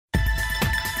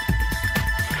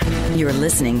You're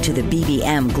listening to the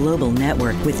BBM Global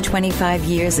Network with 25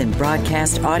 years in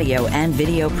broadcast audio and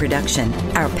video production.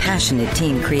 Our passionate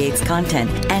team creates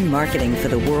content and marketing for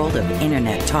the world of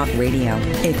Internet Talk Radio.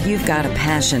 If you've got a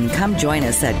passion, come join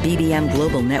us at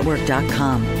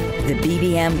bbmglobalnetwork.com. The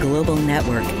BBM Global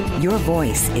Network. Your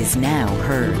voice is now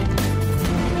heard.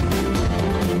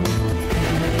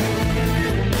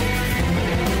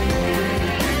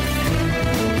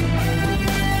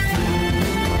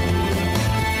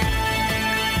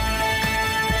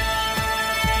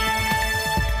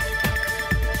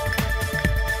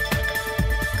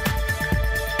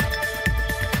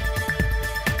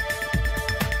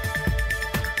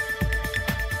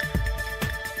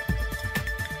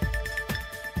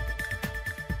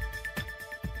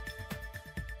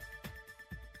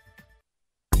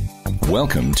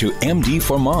 Welcome to MD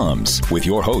for Moms with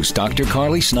your host, Dr.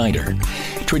 Carly Snyder.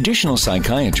 Traditional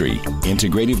psychiatry,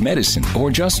 integrative medicine,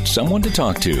 or just someone to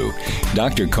talk to.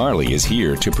 Dr. Carly is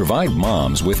here to provide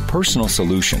moms with personal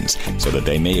solutions so that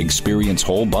they may experience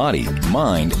whole body,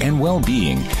 mind, and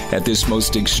well-being at this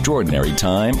most extraordinary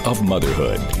time of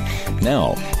motherhood.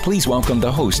 Now, please welcome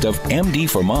the host of MD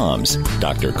for Moms,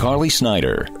 Dr. Carly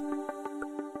Snyder.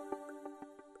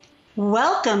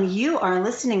 Welcome. You are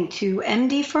listening to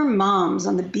MD for Moms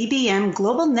on the BBM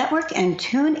Global Network and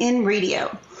TuneIn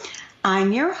Radio.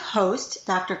 I'm your host,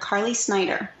 Dr. Carly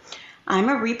Snyder. I'm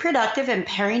a reproductive and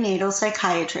perinatal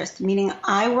psychiatrist, meaning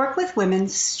I work with women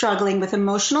struggling with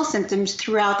emotional symptoms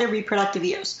throughout their reproductive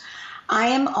years. I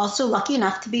am also lucky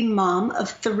enough to be mom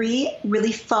of 3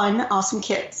 really fun, awesome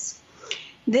kids.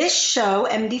 This show,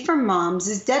 MD for Moms,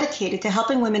 is dedicated to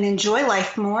helping women enjoy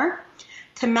life more,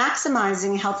 to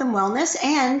maximizing health and wellness,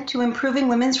 and to improving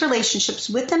women's relationships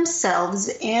with themselves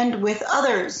and with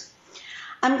others.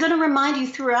 I'm going to remind you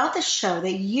throughout the show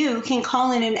that you can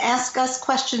call in and ask us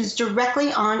questions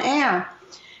directly on air.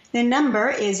 The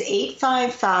number is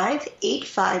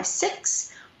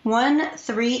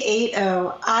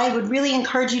 855-856-1380. I would really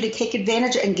encourage you to take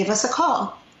advantage and give us a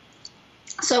call.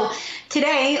 So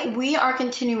today we are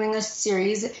continuing a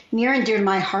series near and dear to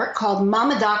my heart called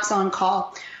Mama Docs on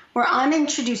Call, where I'm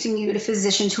introducing you to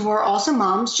physicians who are also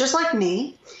moms, just like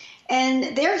me,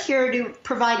 and they're here to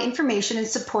provide information and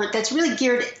support that's really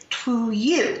geared to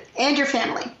you and your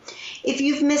family. If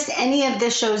you've missed any of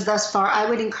the shows thus far, I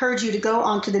would encourage you to go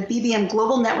onto the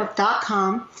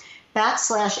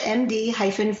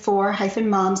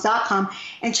bbmglobalnetwork.com/md-for-moms.com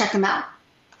and check them out.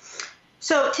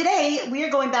 So today, we are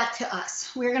going back to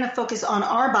us. We're going to focus on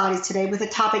our bodies today with a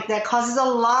topic that causes a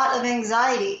lot of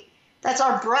anxiety. That's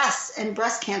our breasts and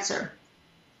breast cancer.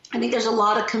 I think there's a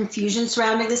lot of confusion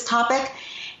surrounding this topic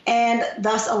and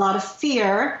thus a lot of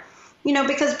fear,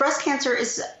 because breast cancer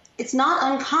it's not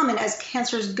uncommon as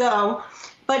cancers go,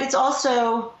 but it's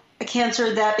also a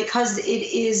cancer that because it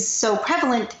is so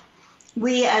prevalent,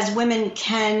 we as women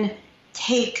can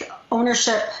take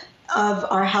ownership of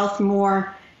our health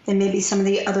more than maybe some of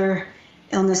the other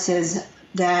illnesses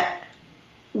that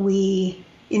we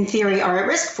in theory, are at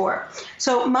risk for.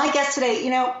 So my guest today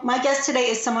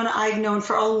is someone I've known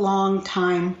for a long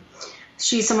time.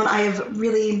 She's someone I have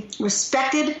really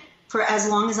respected for as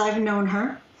long as I've known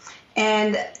her.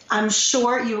 And I'm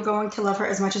sure you are going to love her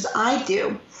as much as I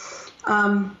do.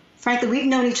 Frankly, we've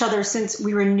known each other since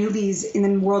we were newbies in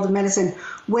the world of medicine,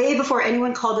 way before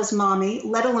anyone called us mommy,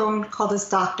 let alone called us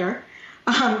doctor.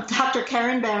 Dr.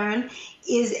 Karen Barron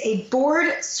is a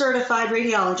board-certified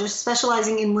radiologist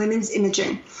specializing in women's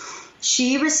imaging.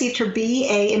 She received her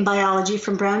BA in biology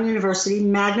from Brown University,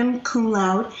 magna cum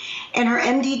laude, and her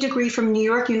MD degree from New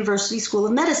York University School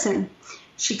of Medicine.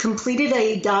 She completed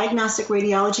a diagnostic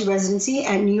radiology residency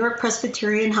at New York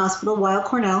Presbyterian Hospital, Weill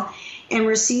Cornell, and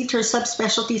received her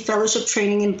subspecialty fellowship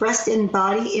training in breast and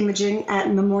body imaging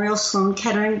at Memorial Sloan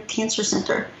Kettering Cancer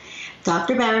Center.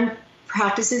 Dr. Barron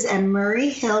practices at Murray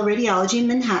Hill Radiology in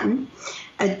Manhattan,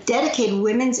 a dedicated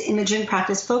women's imaging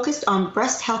practice focused on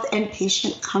breast health and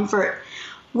patient comfort.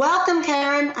 Welcome,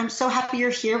 Karen. I'm so happy you're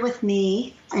here with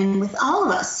me and with all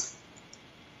of us.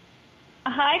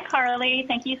 Hi, Carly.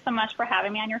 Thank you so much for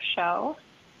having me on your show.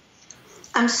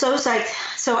 I'm so psyched.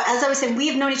 So as I was saying, we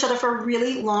have known each other for a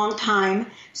really long time.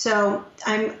 So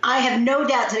I have no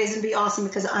doubt today's going to be awesome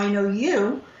because I know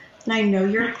you and I know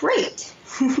you're great.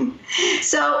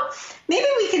 So maybe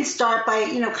we can start by,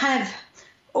 kind of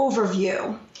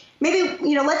overview. Maybe,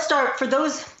 let's start for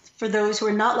those who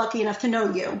are not lucky enough to know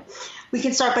you. We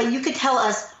can start by, you could tell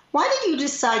us, why did you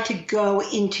decide to go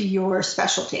into your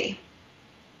specialty?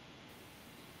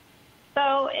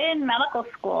 So in medical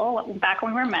school, back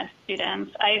when we were med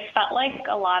students, I felt like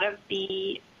a lot of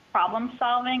the problem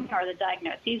solving or the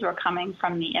diagnoses were coming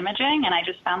from the imaging, and I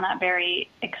just found that very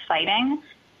exciting.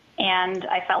 And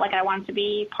I felt like I wanted to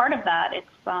be part of that.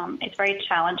 It's very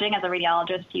challenging as a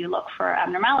radiologist. You look for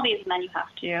abnormalities, and then you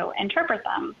have to interpret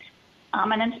them.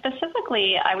 And then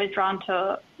specifically, I was drawn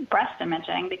to breast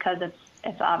imaging because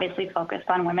it's obviously focused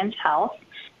on women's health.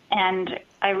 And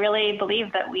I really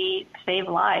believe that we save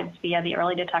lives via the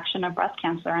early detection of breast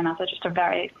cancer, and that's just a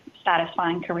very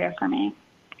satisfying career for me.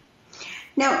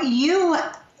 Now, you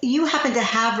happen to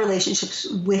have relationships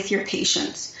with your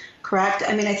patients, correct?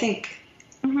 I mean, I think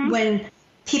when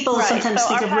people sometimes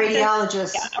think of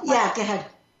radiologists. Yeah, go ahead.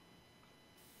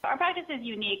 Our practice is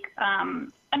unique.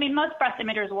 I mean, most breast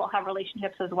imagers will have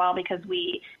relationships as well because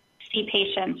we see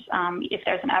patients. If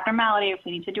there's an abnormality, if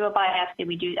we need to do a biopsy,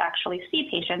 we do actually see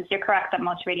patients. You're correct that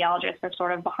most radiologists are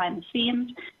sort of behind the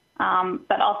scenes.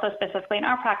 But also specifically in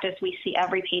our practice, we see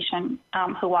every patient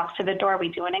who walks through the door. We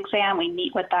do an exam. We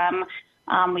meet with them.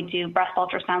 We do breast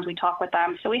ultrasounds. We talk with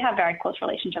them. So we have very close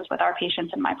relationships with our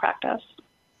patients in my practice.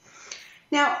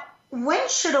 Now, when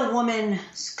should a woman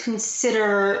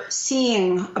consider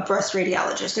seeing a breast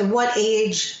radiologist? At what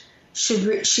age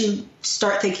should she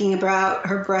start thinking about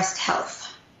her breast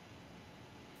health?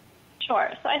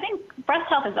 Sure. So I think breast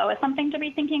health is always something to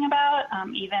be thinking about.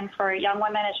 Even for young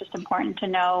women, it's just important to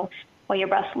know what your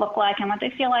breasts look like and what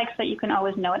they feel like so that you can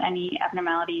always note any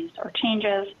abnormalities or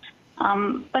changes.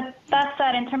 But that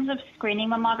said, in terms of screening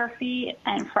mammography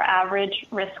and for average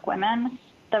risk women,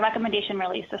 the recommendation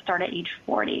really is to start at age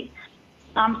 40.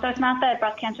 So it's not that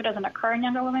breast cancer doesn't occur in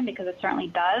younger women, because it certainly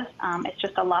does. It's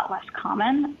just a lot less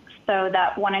common. So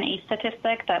that 1 in 8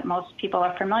 statistic that most people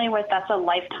are familiar with, that's a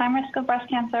lifetime risk of breast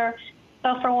cancer.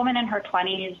 So for a woman in her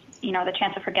 20s, the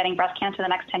chance of her getting breast cancer the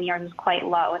next 10 years is quite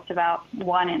low. It's about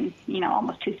 1 in,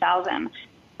 almost 2,000.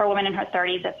 For a woman in her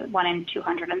 30s, it's 1 in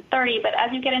 230. But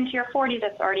as you get into your 40s,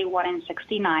 it's already 1 in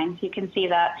 69. So you can see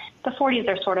that the 40s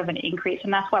are sort of an increase.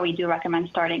 And that's why we do recommend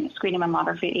starting screening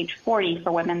mammography at age 40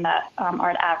 for women that are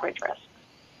at average risk.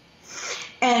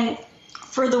 And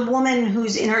for the woman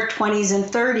who's in her 20s and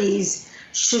 30s,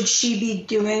 should she be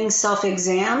doing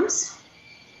self-exams?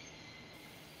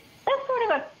 That's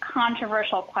sort of a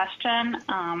controversial question.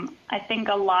 I think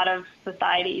a lot of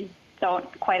societies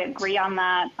don't quite agree on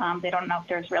that. They don't know if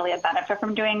there's really a benefit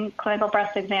from doing clinical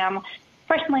breast exam.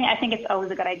 Personally, I think it's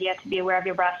always a good idea to be aware of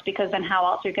your breast, because then how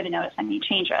else are you going to notice any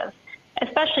changes?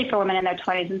 Especially for women in their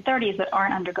 20s and 30s that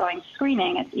aren't undergoing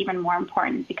screening, it's even more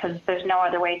important because there's no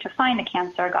other way to find a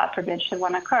cancer, God forbid, should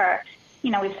one occur.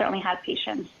 We've certainly had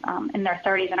patients in their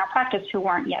 30s in our practice who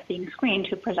weren't yet being screened,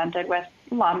 who presented with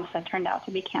lumps that turned out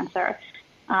to be cancer.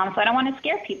 So I don't want to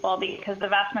scare people, because the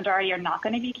vast majority are not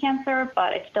going to be cancer,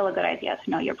 but it's still a good idea to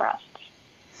know your breasts.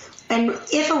 And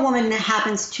if a woman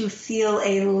happens to feel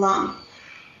a lump,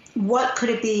 what could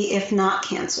it be if not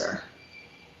cancer?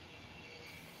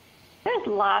 There's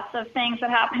lots of things that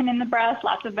happen in the breast,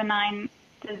 lots of benign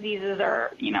diseases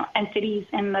or, entities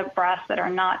in the breast that are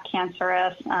not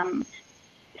cancerous.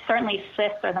 Certainly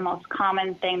cysts are the most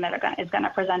common thing that is going to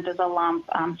present as a lump.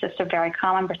 Cysts are very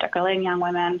common, particularly in young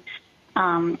women.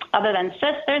 Other than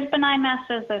cysts, there's benign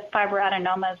masses. There's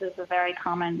fibroadenomas is a very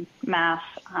common mass.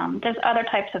 There's other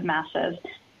types of masses.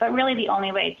 But really the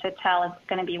only way to tell is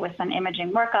going to be with an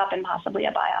imaging workup and possibly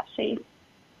a biopsy.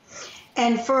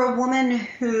 And for a woman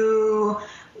who,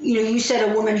 you said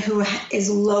a woman who is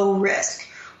low risk,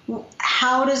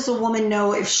 how does the woman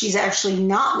know if she's actually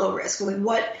not low risk? Like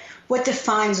what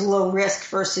defines low risk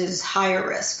versus higher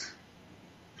risk?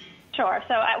 Sure.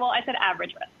 So I said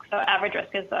average risk. So average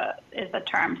risk is the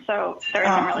term. So there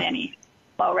isn't really any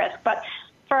low risk. But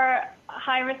for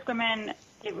high risk women,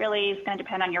 it really is going to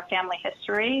depend on your family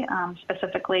history.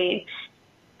 Specifically,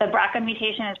 the BRCA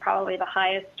mutation is probably the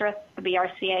highest risk. The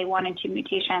BRCA1 and 2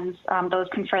 mutations, those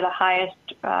confer the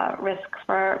highest risk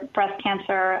for breast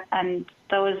cancer. And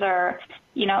those are,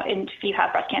 if you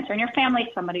have breast cancer in your family,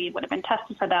 somebody would have been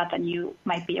tested for that, then you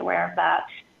might be aware of that.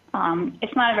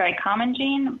 It's not a very common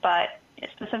gene, but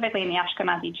specifically in the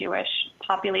Ashkenazi Jewish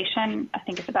population, I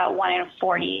think it's about 1 in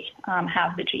 40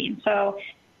 have the gene. So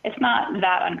it's not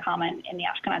that uncommon in the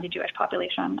Ashkenazi Jewish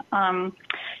population.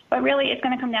 But really, it's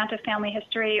going to come down to family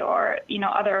history or,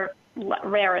 other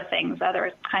rarer things,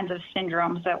 other kinds of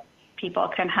syndromes that people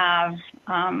can have,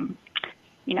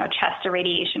 chest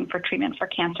irradiation for treatment for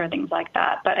cancer, things like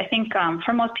that. But I think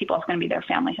for most people, it's going to be their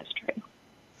family history.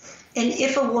 And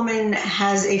if a woman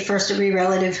has a first-degree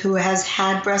relative who has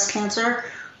had breast cancer,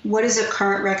 what is a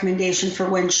current recommendation for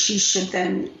when she should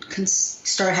then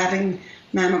start having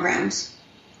mammograms?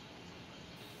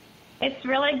 It's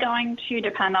really going to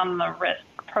depend on the risk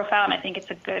profound. I think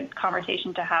it's a good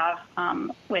conversation to have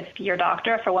with your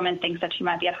doctor if a woman thinks that she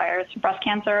might be at higher risk for breast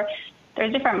cancer.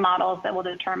 There's different models that will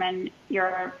determine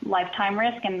your lifetime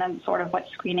risk and then sort of what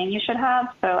screening you should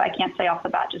have. So I can't say off the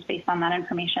bat just based on that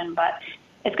information, but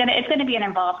it's going to be an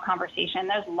involved conversation.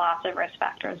 There's lots of risk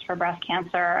factors for breast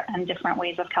cancer and different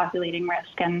ways of calculating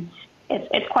risk, and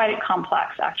it's quite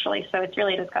complex, actually. So it's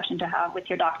really a discussion to have with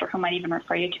your doctor, who might even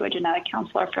refer you to a genetic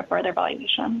counselor for further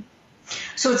evaluation.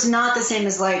 So it's not the same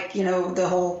as the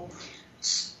whole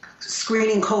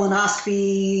screening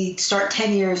colonoscopy, start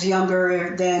 10 years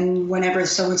younger than whenever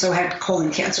so-and-so had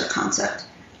colon cancer concept.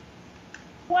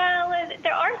 Well,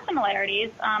 there are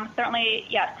similarities. Certainly,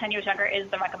 yes, 10 years younger is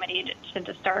the recommended age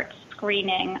to start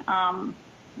screening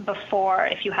before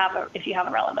if you have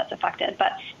a relative that's affected.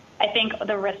 But I think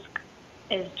the risk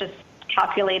is just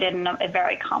calculated in a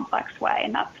very complex way,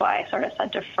 and that's why I sort of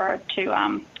said defer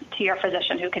to your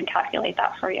physician who can calculate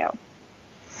that for you.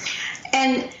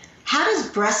 And how does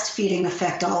breastfeeding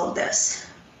affect all of this?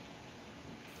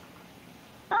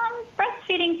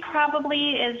 Breastfeeding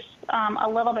probably is a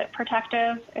little bit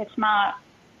protective. It's not,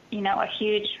 a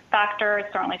huge factor. It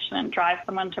certainly shouldn't drive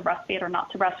someone to breastfeed or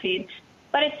not to breastfeed.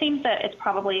 But it seems that it's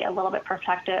probably a little bit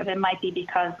protective. It might be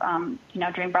because,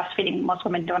 during breastfeeding, most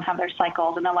women don't have their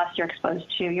cycles, and unless you're exposed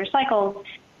to your cycles,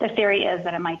 the theory is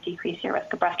that it might decrease your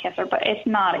risk of breast cancer, but it's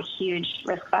not a huge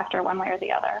risk factor one way or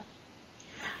the other.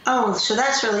 Oh, so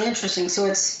that's really interesting. So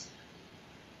it's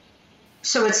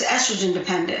estrogen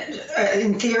dependent.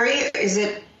 In theory, is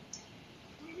it?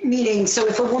 Meaning, so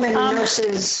if a woman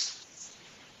nurses,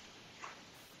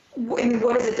 what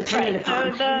is it dependent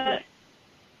upon? So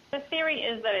the theory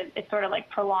is that it's sort of like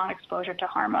prolonged exposure to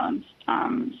hormones.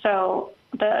 So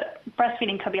the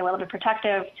breastfeeding could be a little bit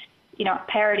protective.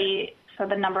 Parity, so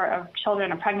the number of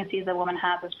children or pregnancies a woman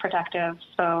has is protective.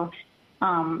 So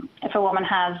if a woman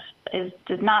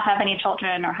does not have any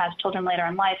children or has children later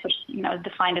in life, which is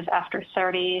defined as after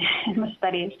 30 in the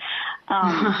studies,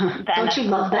 then don't you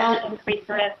love that? Increased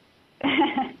risk.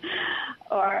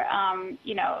 Or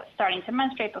starting to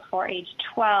menstruate before age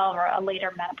 12 or a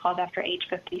later menopause after age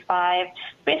 55.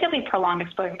 Basically, prolonged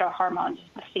exposure to hormones is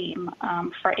the theme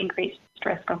for increased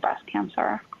risk of breast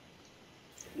cancer.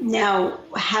 Now,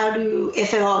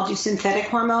 if at all, do synthetic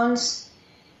hormones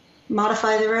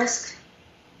modify the risk?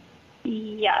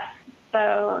 Yes.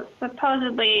 So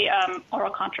supposedly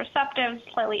oral contraceptives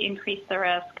slightly increase the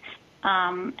risk,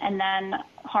 and then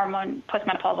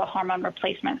postmenopausal hormone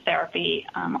replacement therapy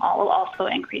will also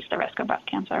increase the risk of breast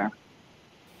cancer.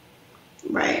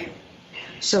 Right.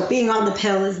 So being on the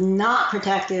pill is not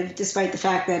protective, despite the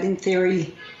fact that in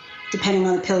theory, depending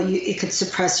on the pill, it could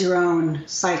suppress your own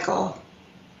cycle.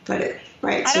 But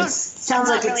sounds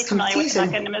like it's confusing. Familiar with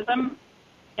the mechanism.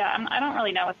 Yeah, I don't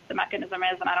really know what the mechanism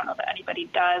is, and I don't know that anybody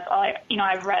does.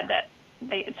 I've read that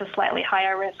it's a slightly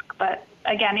higher risk, but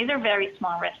again, these are very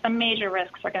small risks. The major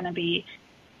risks are going to be,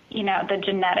 the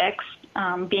genetics.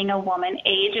 Being a woman,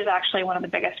 age is actually one of the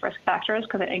biggest risk factors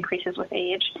because it increases with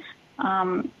age.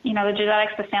 The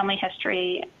genetics, the family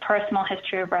history, personal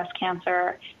history of breast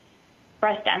cancer,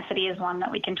 breast density is one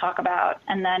that we can talk about,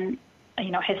 and then,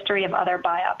 history of other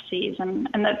biopsies, and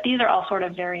that these are all sort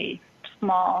of very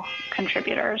small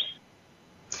contributors.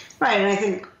 Right, and I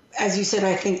think, as you said,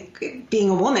 I think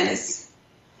being a woman is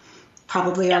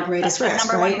probably our greatest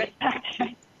risk, right?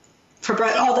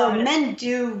 Although men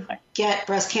do get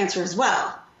breast cancer as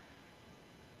well.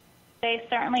 They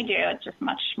certainly do. It's just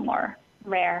much more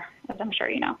rare, as I'm sure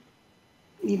you know.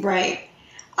 Right.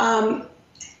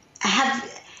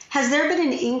 Has there been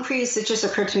an increase, it just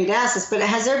occurred to me to ask this, but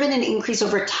has there been an increase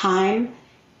over time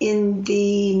in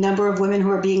the number of women who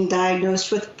are being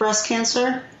diagnosed with breast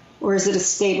cancer, or is it a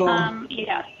stable?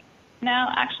 Yes. No,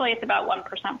 actually, it's about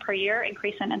 1% per year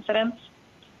increase in incidence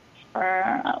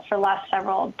for the last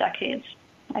several decades.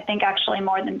 I think actually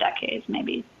more than decades,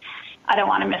 maybe. I don't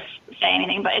want to say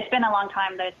anything, but it's been a long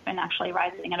time that it's been actually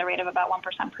rising at a rate of about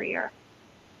 1% per year.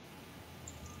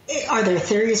 Are there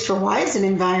theories for why? Is it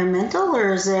environmental,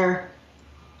 or is there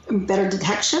better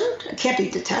detection? It can't be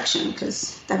detection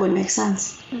because that wouldn't make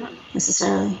sense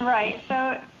necessarily. Right.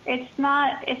 So it's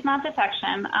not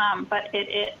detection, but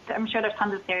I'm sure there's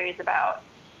tons of theories about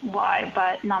why,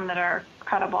 but none that are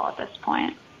credible at this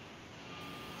point.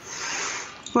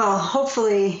 Well,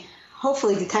 hopefully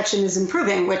detection is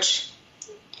improving, which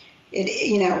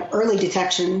early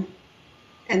detection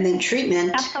and then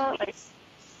treatment. Absolutely.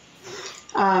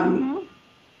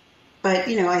 But,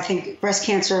 I think breast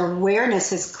cancer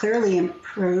awareness has clearly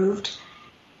improved.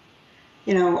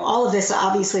 All of this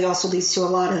obviously also leads to a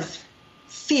lot of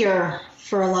fear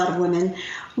for a lot of women.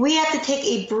 We have to take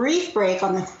a brief break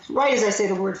right as I say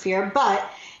the word fear, but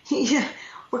Yeah,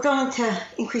 we're going to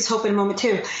increase hope in a moment,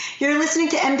 too. You're listening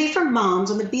to MD for Moms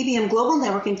on the BBM Global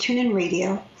Network and TuneIn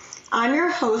Radio. I'm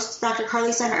your host, Dr.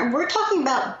 Carly Snyder, and we're talking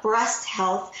about breast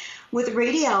health with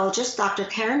radiologist Dr.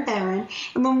 Karen Barron.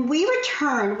 And when we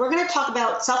return, we're going to talk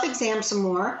about self-exam some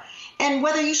more and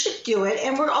whether you should do it.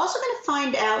 And we're also going to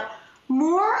find out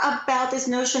more about this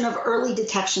notion of early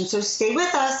detection. So stay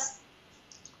with us.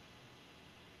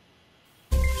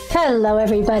 Hello,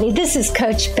 everybody. This is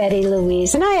Coach Betty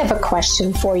Louise, and I have a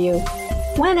question for you.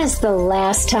 When is the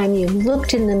last time you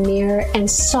looked in the mirror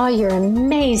and saw your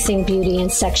amazing beauty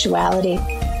and sexuality?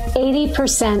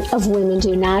 80% of women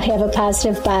do not have a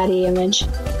positive body image.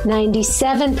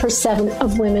 97%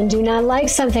 of women do not like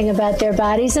something about their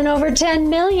bodies, and over 10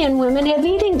 million women have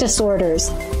eating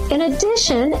disorders. In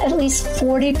addition, at least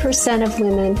 40% of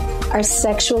women are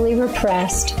sexually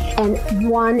repressed, and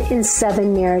 1 in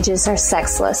 7 marriages are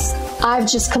sexless. I've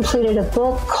just completed a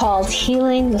book called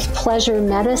Healing with Pleasure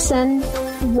Medicine.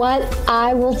 What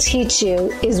I will teach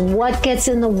you is what gets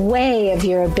in the way of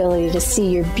your ability to see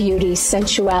your beauty,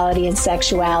 sensuality, and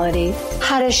sexuality.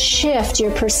 How to shift your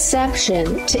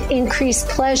perception to increase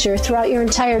pleasure throughout your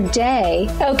entire day.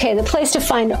 Okay, the place to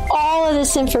find all of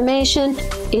this information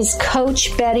is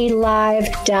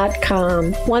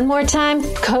CoachBettyLive.com. One more time,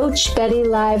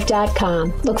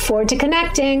 CoachBettyLive.com. Look forward to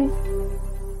connecting.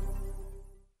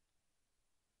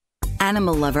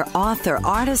 Animal lover, author,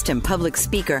 artist, and public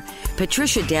speaker,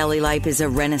 Patricia Daly-Lipe is a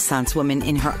Renaissance woman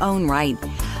in her own right.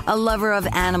 A lover of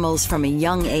animals from a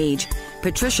young age,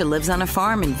 Patricia lives on a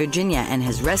farm in Virginia and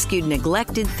has rescued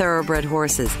neglected thoroughbred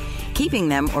horses, keeping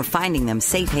them or finding them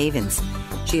safe havens.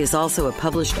 She is also a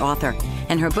published author,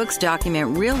 and her books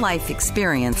document real-life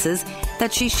experiences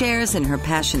that she shares in her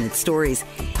passionate stories,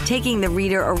 taking the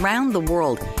reader around the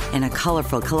world in a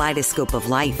colorful kaleidoscope of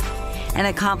life. An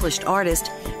accomplished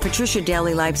artist, Patricia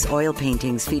Daly-Lipe's oil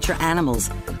paintings feature animals,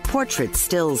 portraits,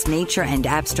 stills, nature, and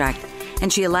abstract,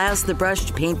 and she allows the brush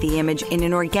to paint the image in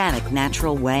an organic,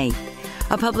 natural way.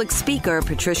 A public speaker,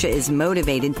 Patricia is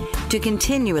motivated to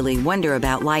continually wonder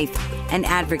about life and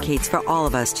advocates for all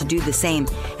of us to do the same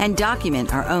and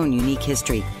document our own unique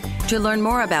history. To learn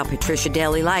more about Patricia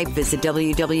Daly-Lipe, visit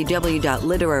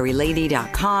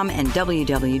www.literarylady.com and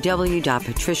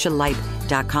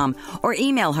www.patricialipe.com or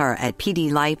email her at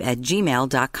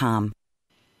pdlipe@gmail.com.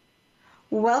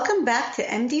 Welcome back to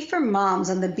MD for Moms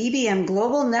on the BBM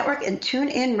Global Network and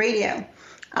TuneIn Radio.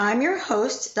 I'm your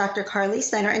host, Dr. Carly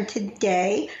Snyder, and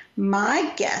today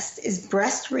my guest is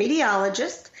breast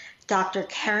radiologist Dr.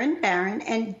 Karen Barron.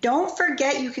 And don't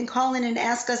forget, you can call in and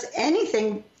ask us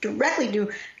anything directly to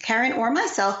Karen or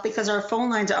myself because our phone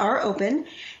lines are open,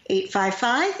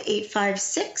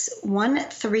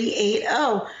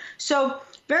 855-856-1380. So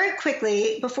very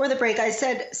quickly, before the break, I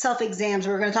said self-exams.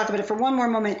 We were going to talk about it for one more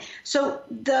moment. So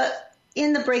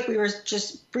in the break, we were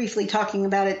just briefly talking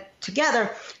about it together.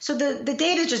 So the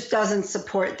data just doesn't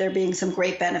support there being some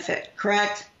great benefit,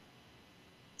 correct?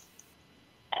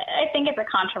 I think it's a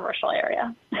controversial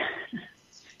area.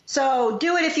 So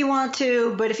do it if you want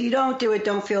to, but if you don't do it,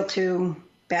 don't feel too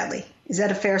badly. Is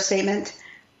that a fair statement?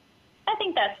 I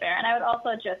think that's fair. And I would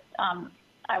also just,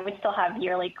 I would still have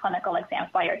yearly clinical exams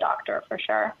by your doctor for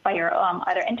sure, by your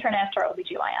either internist or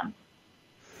OBGYN.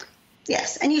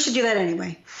 Yes, and you should do that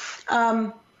anyway.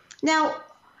 Now,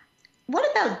 what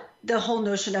about the whole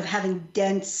notion of having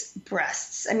dense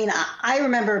breasts? I mean, I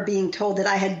remember being told that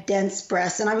I had dense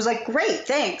breasts, and I was like, great,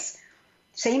 thanks.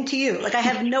 Same to you. Like, I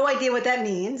have no idea what that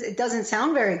means. It doesn't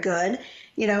sound very good.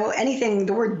 You know, anything,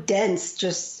 the word dense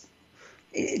just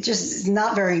is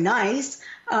not very nice.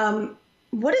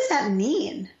 What does that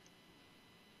mean?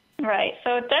 Right.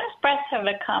 So dense breasts have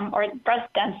become, or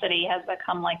breast density has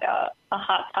become like a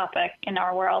hot topic in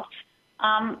our world.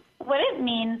 What it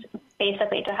means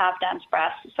basically to have dense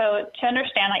breasts. So to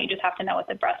understand that, you just have to know what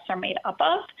the breasts are made up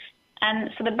of.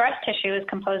 And so the breast tissue is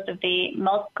composed of the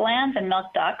milk glands and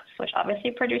milk ducts, which obviously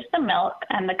produce the milk,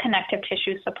 and the connective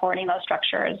tissue supporting those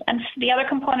structures. And the other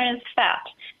component is fat.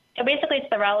 So basically it's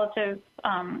the relative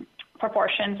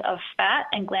proportions of fat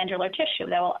and glandular tissue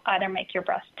that will either make your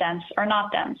breast dense or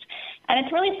not dense. And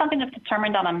it's really something that's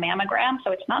determined on a mammogram,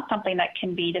 so it's not something that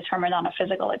can be determined on a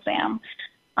physical exam.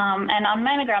 And on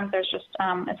mammograms, there's just,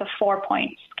 it's a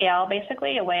 4-point scale,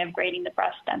 basically, a way of grading the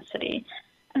breast density.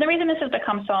 And the reason this has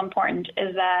become so important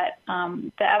is that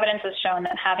the evidence has shown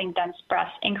that having dense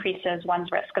breasts increases one's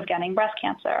risk of getting breast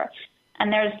cancer. And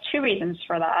there's 2 reasons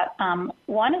for that.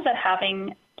 One is that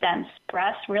having dense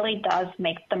breasts really does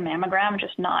make the mammogram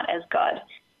just not as good.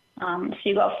 So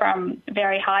you go from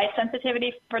very high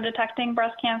sensitivity for detecting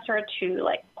breast cancer to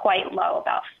like quite low,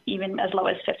 about even as low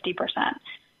as 50%.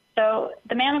 So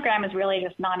the mammogram is really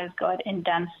just not as good in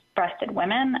dense-breasted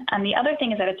women. And the other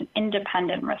thing is that it's an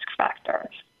independent risk factor.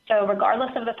 So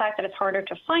regardless of the fact that it's harder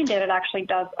to find it, it actually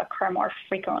does occur more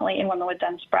frequently in women with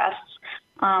dense breasts.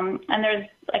 And there's,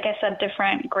 like I said,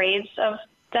 different grades of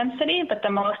density, but at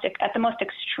the most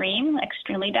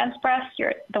extremely dense breasts,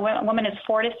 the woman is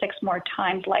 4 to 6 more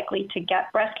times likely to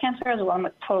get breast cancer as a woman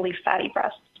with totally fatty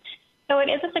breasts. So it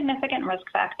is a significant risk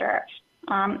factor.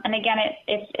 And again,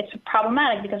 it's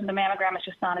problematic because the mammogram is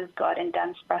just not as good in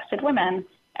dense-breasted women.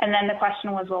 And then the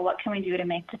question was, well, what can we do to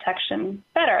make detection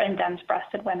better in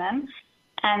dense-breasted women?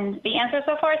 And the answer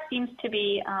so far seems to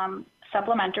be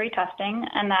supplementary testing,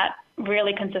 and that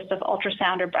really consists of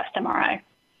ultrasound or breast MRI.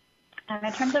 And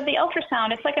in terms of the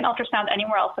ultrasound, it's like an ultrasound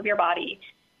anywhere else of your body.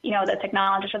 You know, the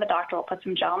technologist or the doctor will put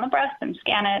some gel in the breast and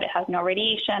scan it. It has no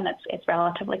radiation. It's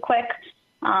relatively quick.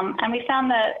 And we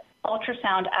found that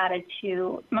ultrasound added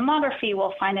to mammography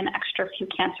will find an extra few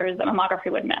cancers that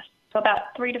mammography would miss. So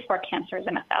about 3 to 4 cancers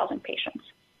in 1,000 patients.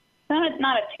 So it's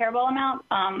not a terrible amount,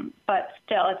 but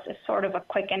still it's sort of a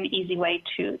quick and easy way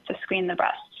to screen the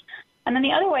breasts. And then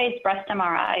the other way is breast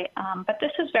MRI, but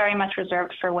this is very much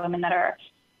reserved for women that are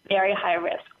very high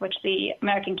risk, which the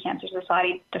American Cancer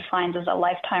Society defines as a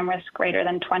lifetime risk greater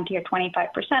than 20 or 25%.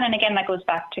 And again, that goes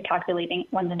back to calculating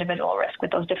one's individual risk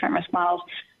with those different risk models.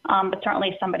 But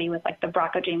certainly somebody with like the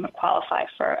BRCA gene would qualify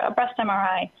for a breast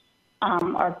MRI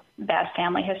or bad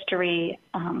family history,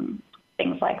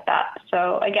 things like that.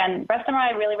 So again, breast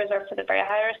MRI really reserved for the very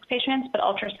high risk patients, but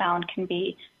ultrasound can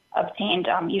be obtained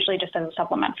usually just as a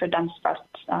supplement for dense breast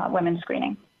women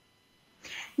screening.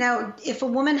 Now, if a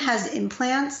woman has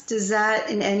implants, does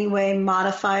that in any way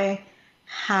modify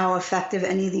how effective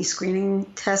any of these screening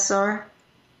tests are?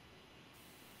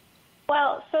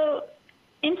 Well, so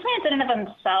implants in and of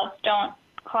themselves don't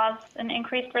cause an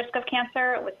increased risk of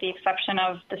cancer, with the exception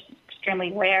of this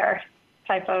extremely rare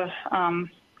type of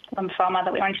lymphoma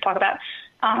that we don't need to talk about.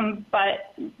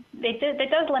 But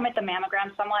it does limit the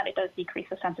mammogram somewhat. It does decrease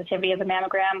the sensitivity of the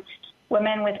mammogram.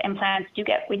 Women with implants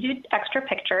we do extra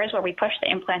pictures where we push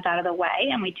the implant out of the way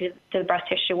and we do the breast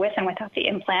tissue with and without the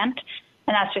implant.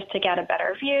 And that's just to get a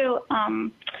better view.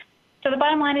 So the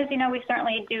bottom line is, we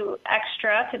certainly do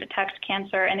extra to detect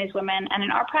cancer in these women. And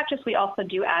in our practice, we also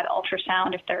do add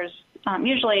ultrasound if there's,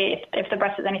 usually if the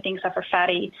breast is anything except for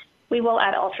fatty, we will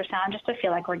add ultrasound just to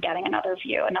feel like we're getting another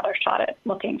view, another shot at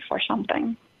looking for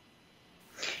something.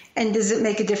 And does it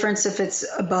make a difference if it's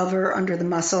above or under the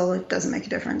muscle? It doesn't make a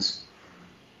difference.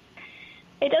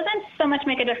 It doesn't so much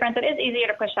make a difference. It is easier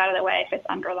to push out of the way if it's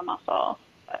under the muscle.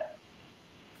 But.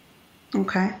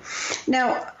 Okay.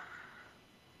 Now,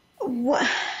 what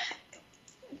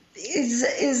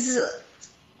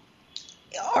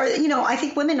I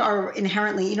think women are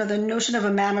inherently, the notion of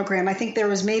a mammogram, I think there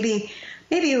was maybe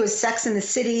it was Sex and the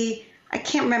City. I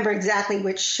can't remember exactly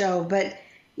which show, but,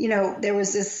 there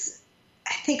was this,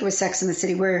 I think it was Sex and the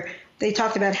City, where they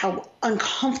talked about how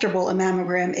uncomfortable a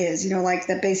mammogram is, like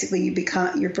that basically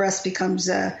your breast becomes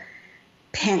a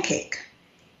pancake.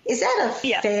 Is that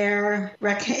a fair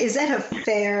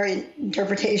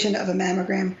interpretation of a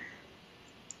mammogram?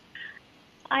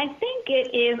 I think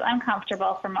it is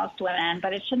uncomfortable for most women,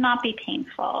 but it should not be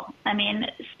painful. I mean,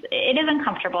 it is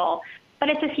uncomfortable, but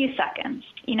it's a few seconds.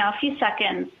 A few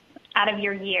seconds out of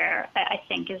your year, I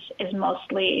think, is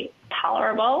mostly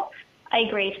tolerable. I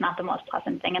agree it's not the most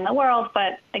pleasant thing in the world,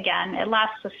 but again, it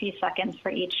lasts a few seconds for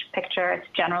each picture. It's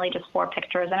generally just 4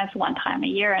 pictures, and it's one time a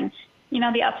year. And,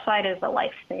 the upside is a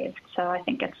life saved, so I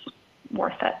think it's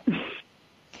worth it.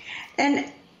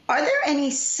 And are there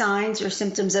any signs or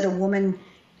symptoms that a woman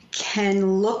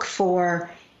can look for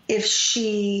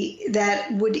that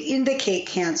would indicate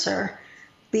cancer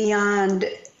beyond,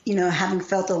 having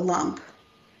felt a lump?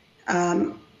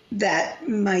 That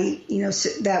might,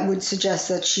 that would suggest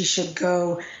that she should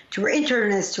go to her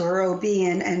internist, to her OB,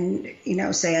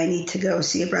 and say, I need to go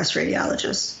see a breast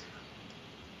radiologist.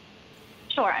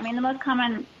 Sure. I mean, the most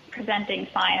common presenting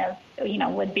sign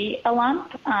would be a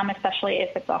lump, especially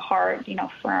if it's a hard,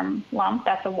 firm lump.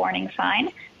 That's a warning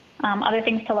sign. Other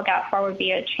things to look out for would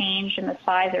be a change in the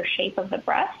size or shape of the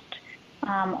breast,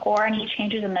 or any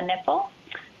changes in the nipple,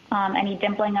 any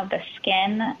dimpling of the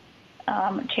skin,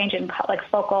 change in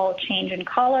focal change in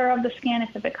color of the skin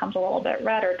if it becomes a little bit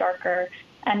red or darker,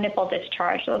 and nipple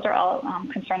discharge. Those are all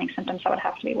concerning symptoms that would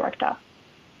have to be worked up.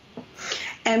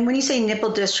 And when you say nipple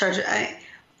discharge, I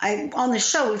on the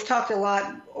show we've talked a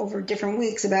lot over different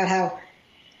weeks about how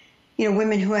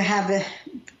women who have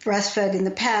breastfed in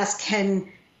the past can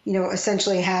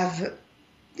essentially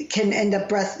can end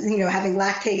up having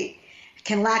lactate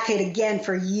again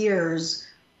for years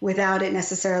without it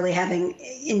necessarily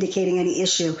indicating any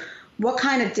issue. What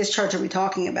kind of discharge are we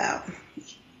talking about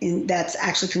that's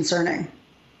actually concerning?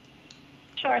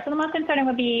 Sure. So the most concerning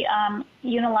would be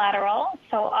unilateral,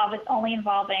 so only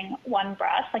involving one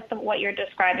breast, like what you're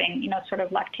describing, sort of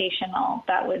lactational.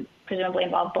 That would presumably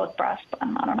involve both breasts, but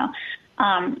I don't know.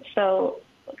 So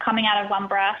coming out of one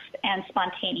breast and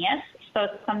spontaneous. So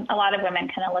a lot of women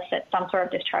can elicit some sort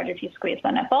of discharge if you squeeze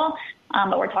the nipple,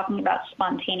 but we're talking about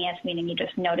spontaneous, meaning you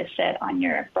just notice it on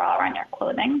your bra or on your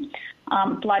clothing.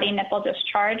 Bloody nipple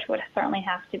discharge would certainly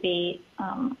have to be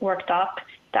worked up.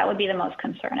 That would be the most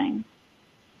concerning.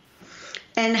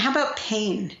 And how about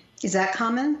pain? Is that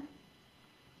common?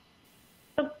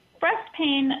 So breast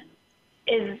pain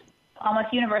is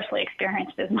almost universally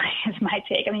experienced is my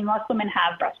take. I mean, most women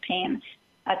have breast pain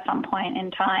at some point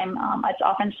in time. It's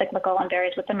often cyclical and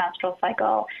varies with the menstrual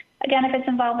cycle. Again, if it's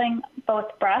involving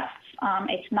both breasts,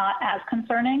 it's not as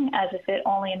concerning as if it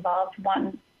only involves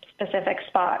one specific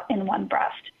spot in one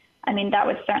breast. I mean, that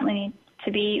would certainly need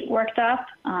to be worked up.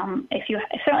 If you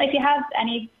have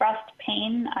any breast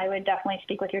pain, I would definitely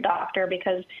speak with your doctor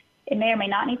because it may or may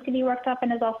not need to be worked up,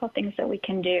 and there's also things that we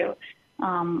can do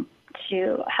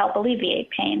to help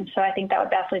alleviate pain. So I think that would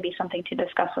definitely be something to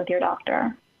discuss with your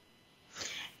doctor.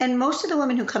 And most of the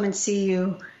women who come and see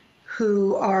you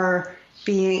who are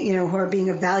being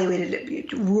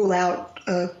evaluated rule out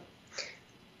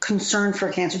concern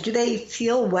for cancer. Do they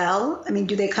feel well? I mean,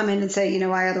 do they come in and say,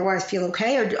 I otherwise feel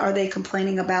okay? Or are they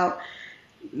complaining about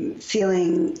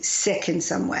feeling sick in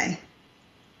some way?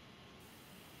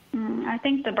 I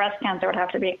think the breast cancer would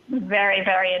have to be very,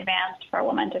 very advanced for a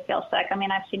woman to feel sick. I mean,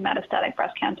 I've seen metastatic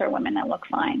breast cancer women that look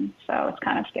fine, so it's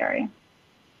kind of scary.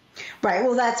 Right.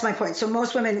 Well, that's my point. So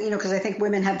most women, because I think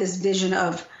women have this vision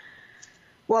of,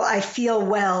 well, I feel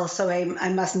well, so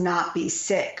I must not be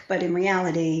sick. But in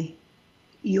reality,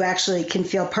 you actually can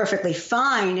feel perfectly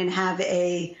fine and have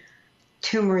a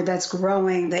tumor that's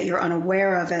growing that you're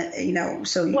unaware of,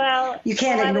 so you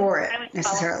can't ignore it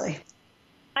necessarily.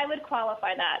 I would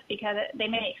qualify that because they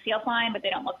may feel fine, but they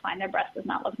don't look fine. Their breast does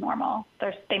not look normal.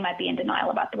 They might be in denial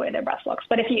about the way their breast looks.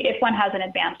 But if one has an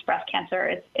advanced breast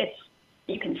cancer, it's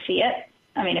you can see it.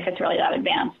 I mean, if it's really that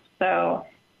advanced. So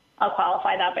I'll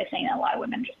qualify that by saying that a lot of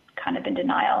women just kind of in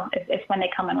denial if when they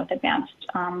come in with advanced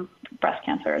breast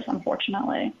cancers,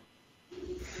 unfortunately.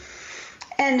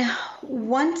 And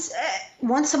once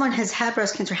someone has had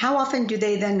breast cancer, how often do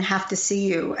they then have to see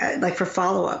you, for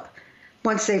follow-up,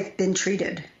 once they've been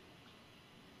treated?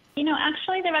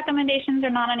 Actually, the recommendations are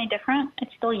not any different.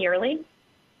 It's still yearly.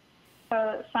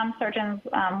 So some surgeons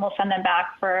will send them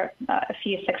back for a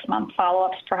few 6-month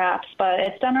follow-ups, perhaps, but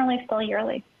it's generally still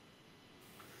yearly.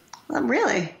 Well,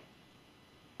 really?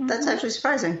 Mm-hmm. That's actually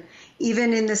surprising.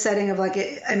 Even in the setting of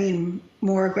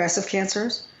more aggressive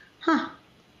cancers? Huh.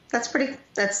 That's I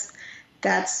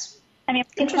mean,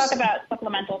 we can talk about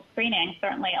supplemental screening,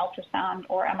 certainly ultrasound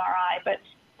or MRI, but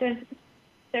there's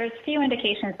few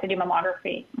indications to do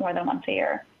mammography more than once a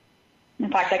year.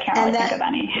 In fact, I can't really think of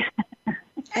any.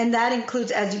 And that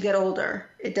includes as you get older.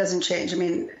 It doesn't change. I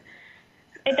mean,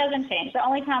 it doesn't change. The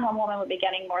only time a woman would be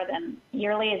getting more than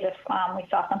yearly is if we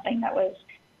saw something that was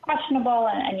questionable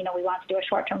and we want to do a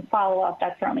short-term follow-up.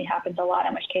 That certainly happens a lot,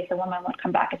 in which case a woman would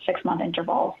come back at 6-month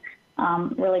intervals,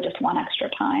 really just one extra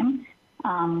time.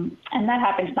 And that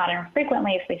happens not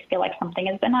infrequently if we feel like something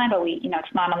is benign, but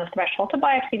it's not on the threshold to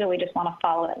biopsy, but we just want to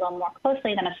follow it a little more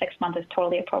closely. Then a 6-month is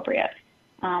totally appropriate.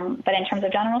 But in terms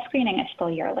of general screening, it's still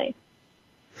yearly.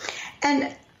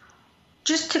 And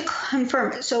just to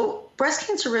confirm, so breast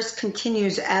cancer risk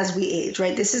continues as we age,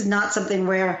 right? This is not something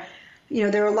where,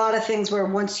 there are a lot of things where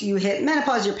once you hit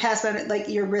menopause, you're past that,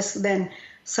 your risk then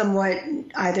somewhat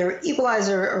either equalizes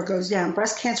or goes down.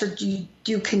 Breast cancer, do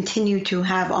you continue to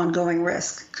have ongoing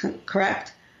risk,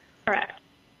 correct? Correct.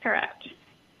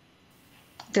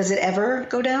 Does it ever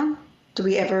go down? Do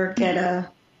we ever get a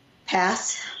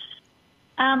pass?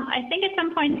 I think at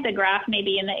some point the graph may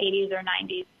be in the 80s or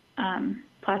 90s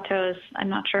plateaus. I'm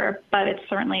not sure, but it's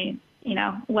certainly,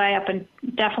 way up and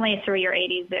definitely through your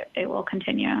 80s, it will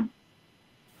continue.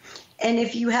 And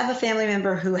if you have a family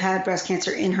member who had breast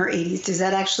cancer in her 80s, does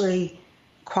that actually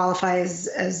qualify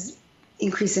as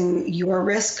increasing your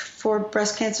risk for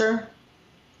breast cancer?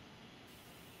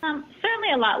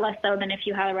 Certainly a lot less so than if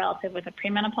you had a relative with a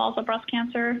premenopausal breast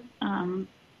cancer.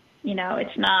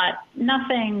 It's not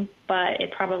nothing, but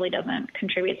it probably doesn't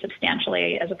contribute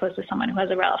substantially as opposed to someone who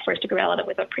has a first-degree relative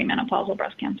with a premenopausal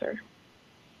breast cancer.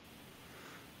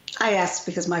 I asked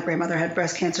because my grandmother had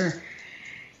breast cancer.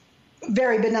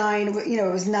 Very benign,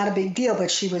 it was not a big deal,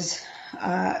 but she was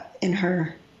in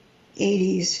her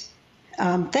 80s.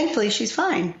 Thankfully, she's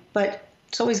fine, but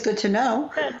It's always good to know.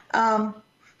 Good.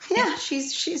 Yeah,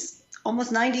 she's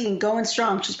almost 90 and going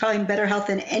strong. She's probably in better health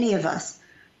than any of us.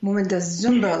 Woman does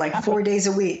Zumba like 4 days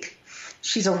a week.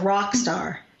 She's a rock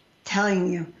star,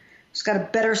 telling you. She's got a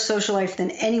better social life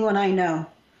than anyone I know.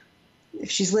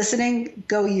 If she's listening,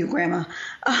 go you, Grandma.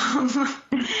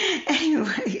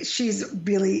 Anyway, she's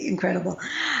really incredible.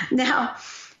 Now,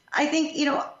 I think,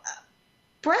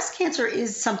 breast cancer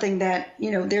is something that,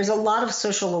 there's a lot of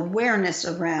social awareness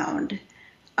around.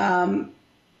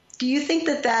 Do you think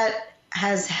that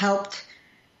has helped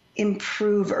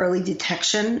improve early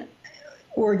detection?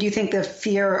 Or do you think the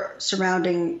fear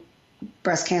surrounding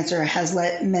breast cancer has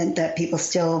meant that people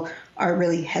still are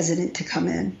really hesitant to come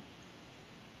in?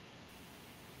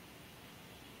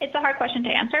 It's a hard question to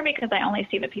answer because I only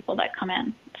see the people that come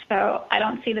in. So I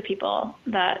don't see the people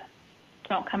that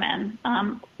don't come in.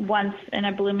 Once in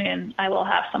a blue moon, I will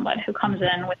have someone who comes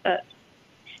in with a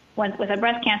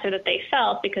breast cancer that they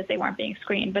felt because they weren't being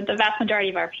screened. But the vast majority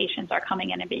of our patients are coming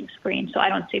in and being screened, so I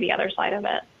don't see the other side of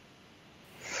it.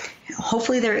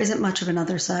 Hopefully there isn't much of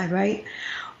another side, right?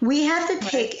 We have to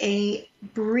take a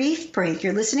brief break.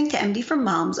 You're listening to MD for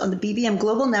Moms on the BBM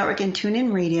Global Network and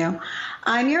TuneIn Radio.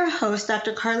 I'm your host,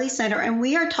 Dr. Carly Snyder, and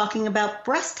we are talking about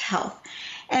breast health.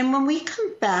 And when we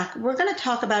come back, we're going to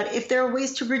talk about if there are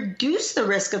ways to reduce the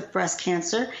risk of breast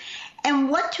cancer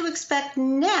and what to expect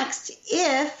next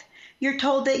if you're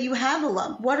told that you have a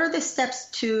lump. What are the steps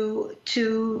that you're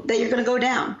going to go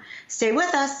down? Stay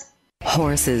with us.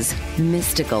 Horses,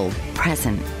 mystical,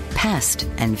 present, past,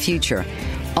 and future,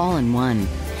 all in one.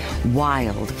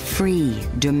 Wild, free,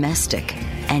 domestic,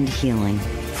 and healing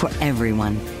for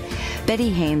everyone. Betty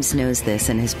Hames knows this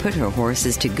and has put her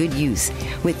horses to good use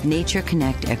with Nature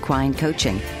Connect Equine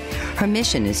Coaching. Her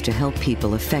mission is to help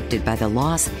people affected by the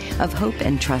loss of hope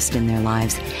and trust in their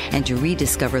lives and to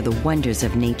rediscover the wonders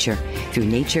of nature through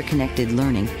nature-connected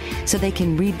learning so they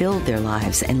can rebuild their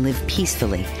lives and live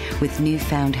peacefully with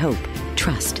newfound hope,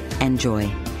 trust, and joy.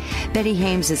 Betty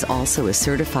Hames is also a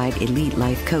certified elite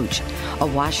life coach, a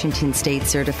Washington State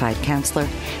certified counselor,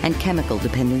 and chemical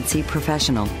dependency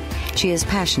professional. She is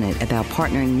passionate about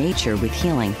partnering nature with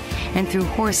healing, and through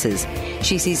horses,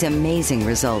 she sees amazing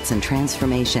results and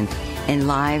transformation in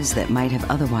lives that might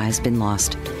have otherwise been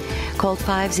lost. Call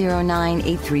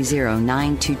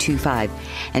 509-830-9225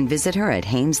 and visit her at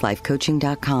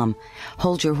HamesLifeCoaching.com.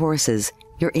 Hold your horses.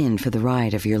 You're in for the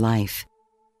ride of your life.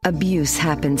 Abuse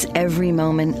happens every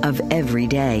moment of every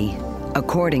day.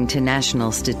 According to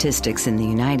national statistics in the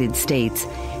United States,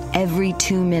 every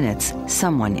 2 minutes,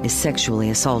 someone is sexually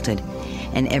assaulted,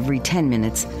 and every 10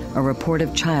 minutes, a report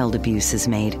of child abuse is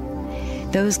made.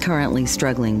 Those currently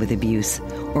struggling with abuse,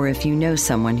 or if you know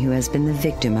someone who has been the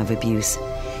victim of abuse,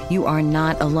 you are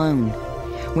not alone.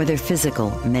 Whether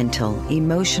physical, mental,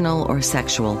 emotional, or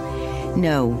sexual,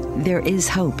 know there is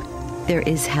hope, there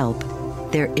is help,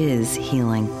 there is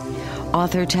healing.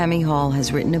 Author Tammy Hall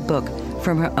has written a book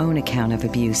from her own account of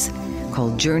abuse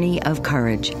called Journey of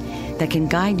Courage that can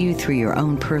guide you through your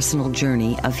own personal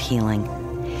journey of healing.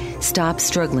 Stop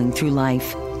struggling through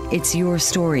life. It's your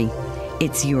story.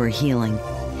 It's your healing.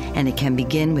 And it can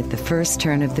begin with the first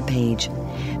turn of the page.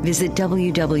 Visit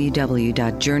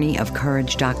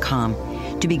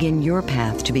www.journeyofcourage.com to begin your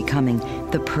path to becoming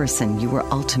the person you were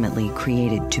ultimately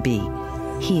created to be.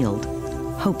 Healed,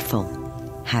 hopeful,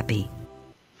 happy.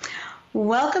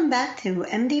 Welcome back to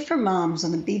MD for Moms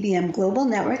on the BBM Global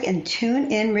Network and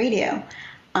TuneIn Radio.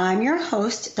 I'm your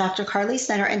host, Dr. Carly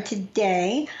Snyder, and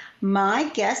today my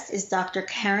guest is Dr.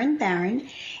 Karen Barron.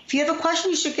 If you have a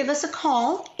question, you should give us a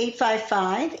call,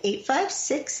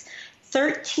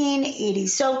 855-856-1380.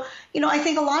 So, I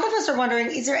think a lot of us are wondering,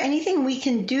 is there anything we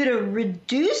can do to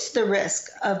reduce the risk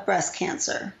of breast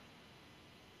cancer?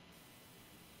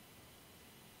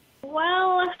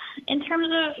 Well, in terms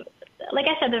of, like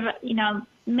I said, the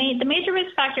major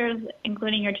risk factors,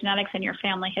 including your genetics and your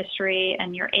family history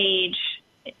and your age,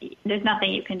 there's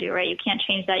nothing you can do, right? You can't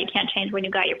change that. You can't change when you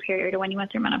got your period or when you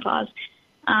went through menopause.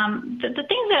 The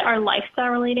things that are lifestyle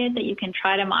related that you can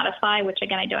try to modify, which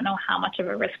again, I don't know how much of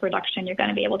a risk reduction you're going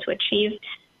to be able to achieve.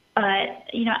 But,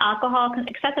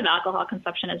 excessive alcohol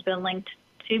consumption has been linked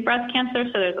to breast cancer.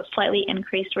 So there's a slightly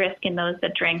increased risk in those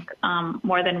that drink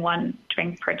more than one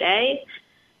drink per day.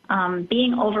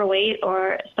 Being overweight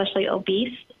or especially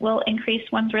obese will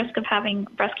increase one's risk of having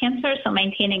breast cancer. So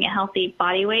maintaining a healthy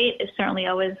body weight is certainly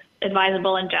always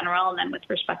advisable in general, and then with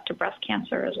respect to breast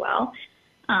cancer as well.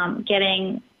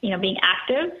 Being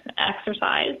active,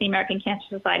 exercise. The American Cancer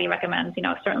Society recommends,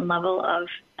 a certain level of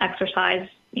exercise,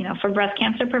 for breast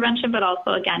cancer prevention, but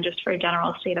also, again, just for a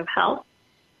general state of health.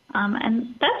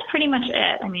 And that's pretty much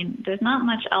it. I mean, there's not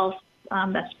much else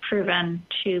that's proven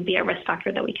to be a risk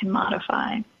factor that we can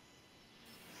modify.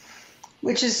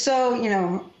 Which is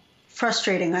so,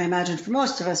 frustrating, I imagine, for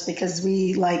most of us, because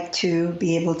we like to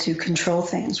be able to control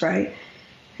things, right?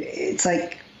 It's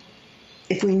like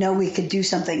if we know we could do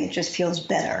something, it just feels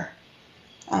better.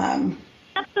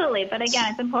 Absolutely. But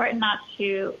again, it's important not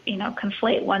to,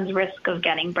 conflate one's risk of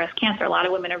getting breast cancer. A lot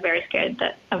of women are very scared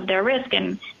of their risk.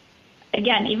 And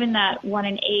again, even that 1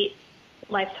 in 8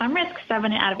 lifetime risk,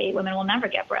 7 out of 8 women will never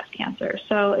get breast cancer.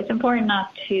 So it's important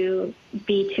not to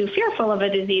be too fearful of a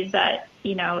disease that,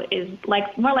 is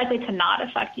more likely to not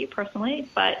affect you personally.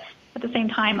 But at the same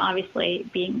time, obviously,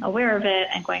 being aware of it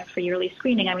and going for yearly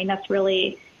screening, I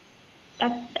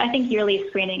think yearly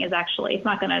screening is actually, it's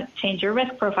not going to change your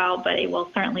risk profile, but it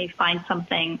will certainly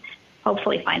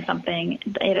hopefully find something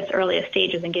at its earliest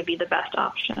stages and give you the best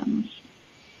options.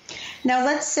 Now,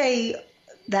 let's say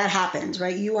that happens,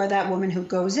 right? You are that woman who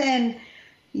goes in,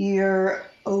 your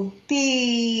OB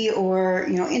or,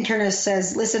 internist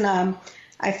says, listen,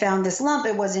 I found this lump.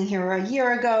 It wasn't here a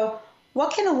year ago.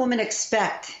 What can a woman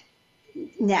expect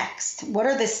next? What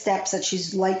are the steps that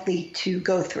she's likely to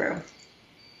go through?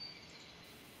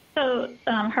 So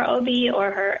her OB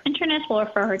or her internist will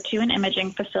refer her to an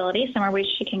imaging facility, somewhere where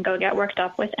she can go get worked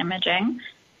up with imaging.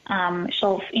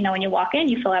 She'll, when you walk in,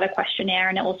 you fill out a questionnaire,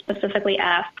 and it will specifically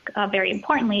ask, very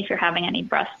importantly, if you're having any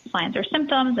breast signs or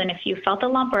symptoms, and if you felt a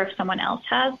lump or if someone else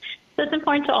has. So it's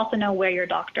important to also know where your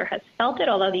doctor has felt it,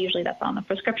 although usually that's on the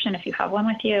prescription if you have one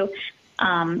with you.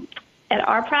 At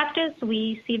our practice,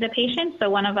 we see the patient. So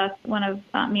one of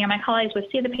me or my colleagues would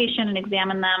see the patient and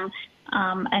examine them,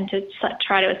 and to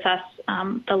try to assess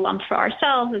the lump for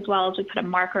ourselves, as well as we put a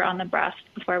marker on the breast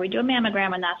before we do a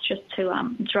mammogram, and that's just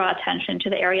to draw attention to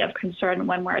the area of concern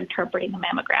when we're interpreting the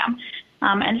mammogram.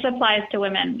 And this applies to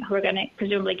women who are going to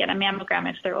presumably get a mammogram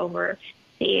if they're over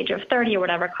the age of 30 or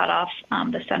whatever cutoff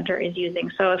the center is using.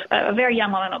 So if a very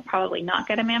young woman will probably not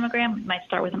get a mammogram, we might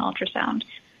start with an ultrasound.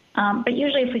 But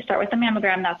usually if we start with the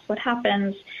mammogram, that's what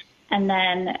happens, and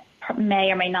then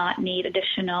may or may not need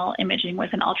additional imaging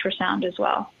with an ultrasound as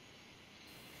well.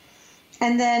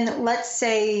 And then let's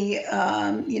say,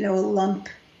 a lump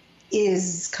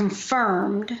is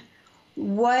confirmed.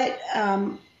 What,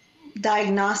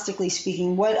 diagnostically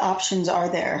speaking, what options are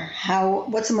there?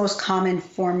 What's the most common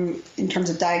form in terms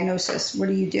of diagnosis? What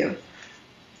do you do?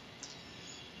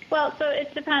 Well, so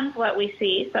it depends what we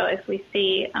see. So if we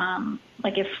see,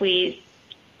 if we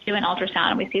do an ultrasound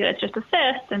and we see that it's just a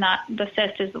cyst, and that the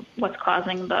cyst is what's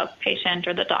causing the patient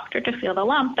or the doctor to feel the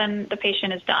lump, then the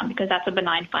patient is done, because that's a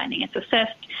benign finding. It's a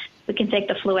cyst. We can take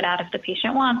the fluid out if the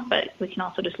patient wants, but we can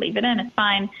also just leave it in. It's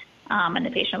fine. And the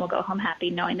patient will go home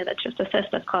happy knowing that it's just a cyst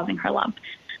that's causing her lump.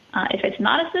 If it's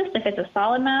not a cyst, if it's a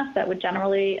solid mass, that would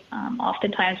generally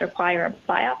oftentimes require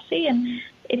a biopsy. And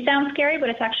it sounds scary, but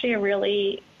it's actually a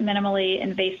really minimally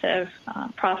invasive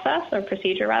process, or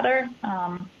procedure rather.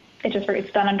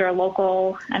 It's done under a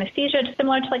local anesthesia. It's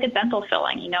similar to like a dental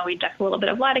filling. We inject a little bit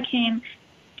of lidocaine,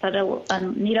 put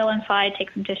a needle inside,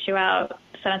 take some tissue out,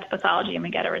 send it to pathology, and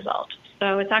we get a result.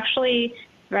 So it's actually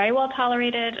very well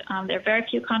tolerated. There are very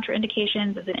few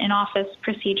contraindications. It's an in-office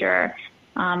procedure.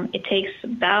 It takes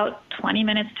about 20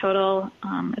 minutes total.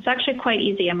 It's actually quite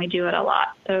easy, and we do it a lot.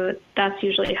 So that's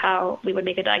usually how we would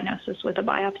make a diagnosis with a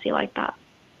biopsy like that.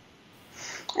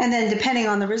 And then depending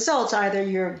on the results, either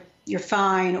you're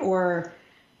fine, or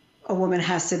a woman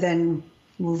has to then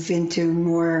move into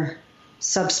more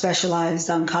subspecialized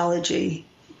oncology,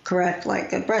 correct?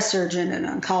 Like a breast surgeon, an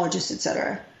oncologist, et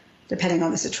cetera, depending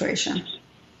on the situation.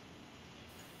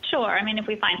 Sure. I mean, if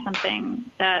we find something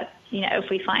that, if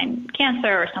we find cancer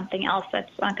or something else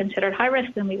that's considered high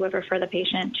risk, then we would refer the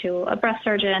patient to a breast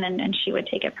surgeon, and she would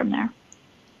take it from there.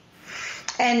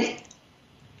 And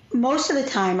most of the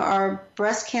time, are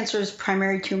breast cancers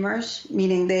primary tumors,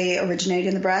 meaning they originate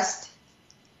in the breast?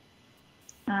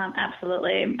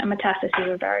 Absolutely. Metastases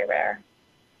are very rare.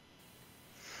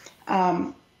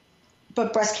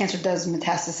 But breast cancer does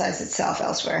metastasize itself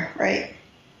elsewhere, right?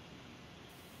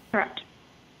 Correct.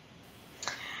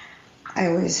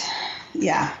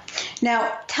 Yeah.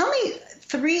 Now, tell me,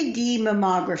 3D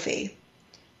mammography.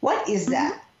 What is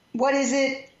that? What is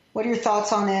it? What are your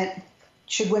thoughts on it?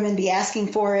 Should women be asking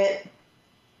for it?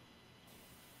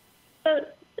 So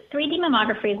 3D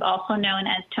mammography is also known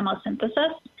as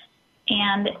tomosynthesis.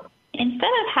 And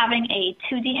instead of having a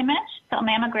 2D image, so a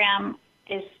mammogram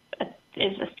is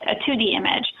a 2D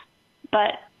image,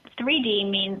 but 3D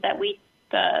means that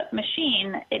the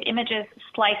machine, it images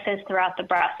slices throughout the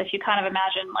breast. If you kind of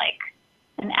imagine like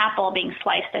an apple being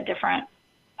sliced at different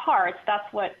parts,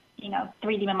 that's what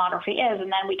 3D mammography is.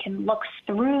 And then we can look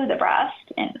through the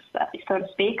breast, so to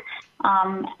speak,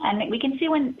 And we can see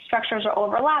when structures are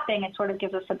overlapping, it sort of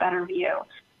gives us a better view.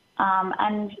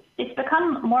 And it's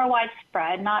become more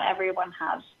widespread. Not everyone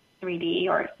has 3D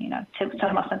or,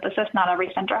 tomosynthesis. Not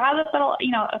every center has it, but,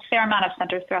 a fair amount of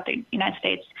centers throughout the United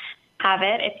States have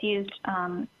it. It's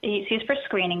used for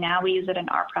screening now. We use it in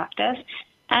our practice.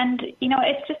 And,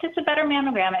 it's a better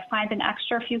mammogram. It finds an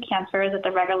extra few cancers that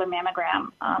the regular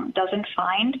mammogram doesn't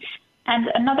find. And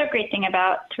another great thing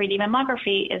about 3D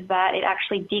mammography is that it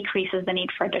actually decreases the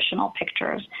need for additional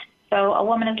pictures. So a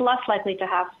woman is less likely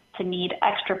to need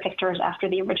extra pictures after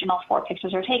the original 4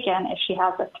 pictures are taken if she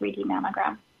has a 3D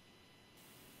mammogram.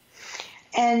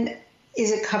 And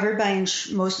is it covered by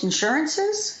most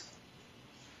insurances?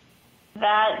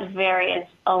 That varies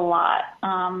a lot.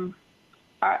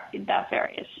 That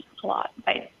varies a lot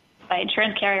by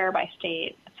insurance carrier, by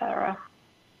state, et cetera.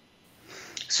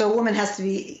 So a woman has to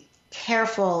be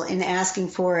careful in asking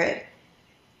for it.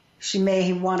 She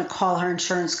may want to call her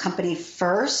insurance company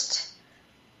first,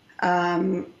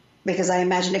 because I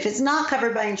imagine if it's not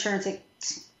covered by insurance,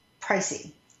 it's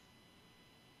pricey.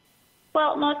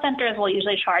 Well, most centers will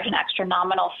usually charge an extra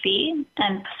nominal fee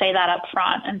and say that up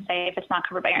front and say if it's not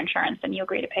covered by your insurance, then you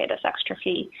agree to pay this extra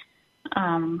fee.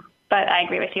 But I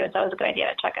agree with you. It's always a good idea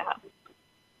to check it out.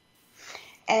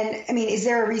 And, is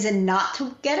there a reason not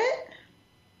to get it?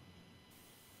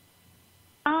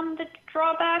 The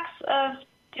drawbacks of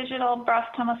digital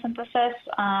breast tomosynthesis,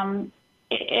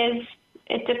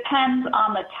 it depends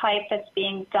on the type that's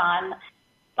being done.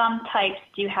 Some types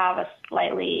do have a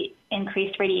slightly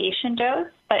increased radiation dose,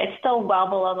 but it's still well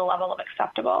below the level of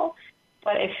acceptable.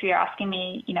 But if you're asking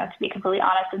me, to be completely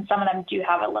honest, and some of them do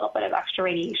have a little bit of extra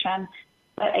radiation.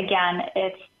 But again,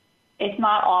 it's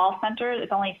not all centers.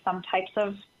 It's only some types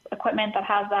of equipment that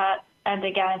has that. And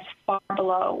again, it's far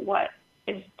below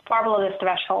this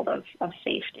threshold of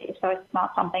safety. So it's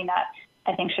not something that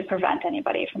I think should prevent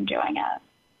anybody from doing it.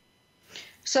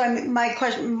 So my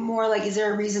question more like, is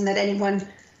there a reason that anyone,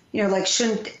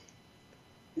 shouldn't,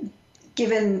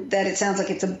 given that it sounds like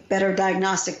it's a better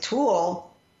diagnostic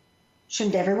tool,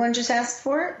 shouldn't everyone just ask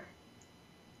for it?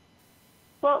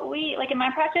 Well, in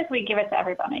my practice, we give it to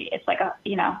everybody. It's like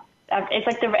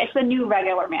it's the new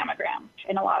regular mammogram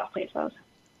in a lot of places.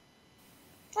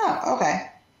 Oh, okay.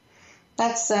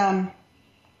 That's,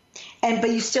 but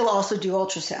you still also do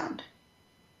ultrasound.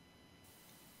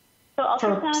 So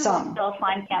ultrasound will still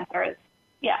find cancers.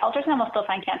 Yeah, ultrasound will still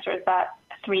find cancers that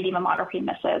 3D mammography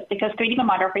misses, because 3D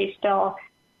mammography still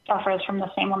suffers from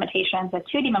the same limitations that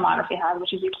 2D mammography has,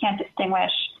 which is you can't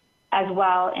distinguish as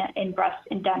well in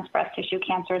dense breast tissue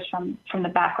cancers from the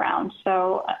background.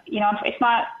 So, it's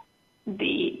not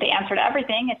the answer to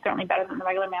everything. It's certainly better than the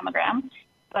regular mammogram.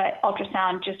 But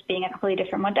ultrasound, just being a completely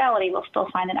different modality, will still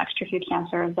find an extra few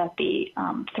cancers that the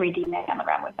 3D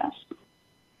mammogram would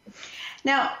miss.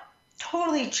 Now,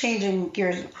 totally changing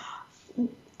gears,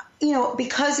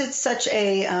 because it's such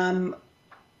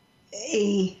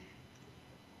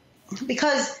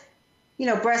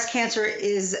breast cancer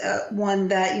is one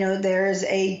that, there's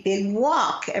a big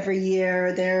walk every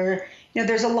year.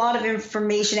 There's a lot of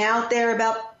information out there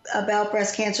about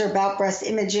breast cancer, about breast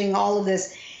imaging, all of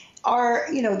this.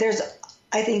 There's,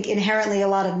 I think, inherently a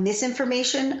lot of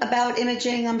misinformation about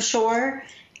imaging, I'm sure.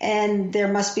 And there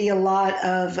must be a lot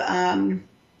of,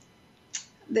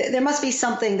 there must be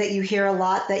something that you hear a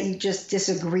lot that you just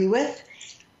disagree with.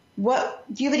 Do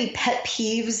you have any pet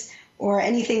peeves or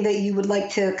anything that you would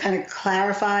like to kind of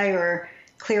clarify or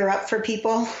clear up for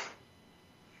people?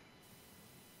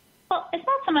 Well, it's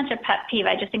not so much a pet peeve.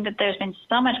 I just think that there's been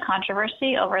so much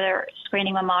controversy over their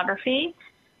screening mammography.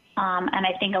 And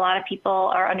I think a lot of women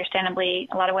are understandably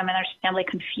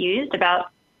confused about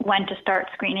when to start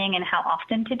screening and how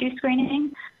often to do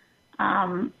screening.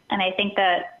 And I think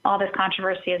that all this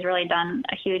controversy has really done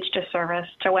a huge disservice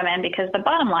to women, because the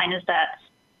bottom line is that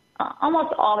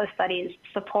almost all the studies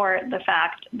support the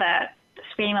fact that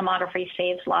screening mammography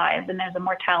saves lives and there's a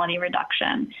mortality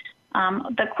reduction.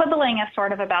 The quibbling is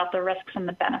sort of about the risks and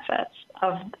the benefits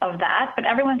of that, but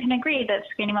everyone can agree that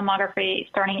screening mammography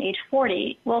starting at age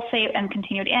 40 will save, and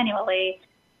continued annually,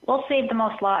 will save the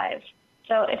most lives.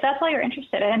 So if that's all you're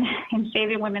interested in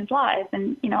saving women's lives,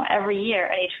 then, every year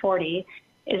at age 40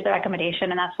 is the recommendation,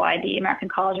 and that's why the American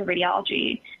College of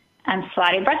Radiology and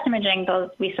Society of Breast Imaging,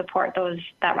 we support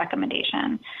that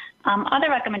recommendation. Other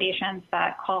recommendations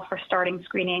that call for starting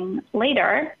screening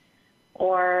later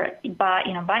or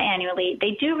biannually,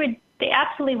 they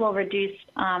absolutely will reduce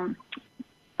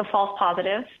the false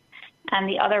positives and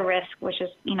the other risk, which is,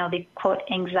 the quote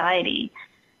anxiety.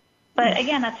 But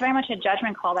again, that's very much a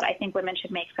judgment call that I think women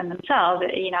should make for themselves.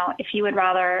 If you would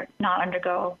rather not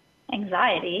undergo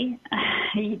anxiety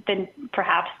then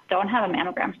perhaps don't have a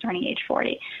mammogram starting age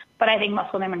 40. But I think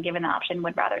most women, when given the option,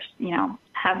 would rather,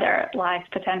 have their lives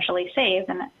potentially saved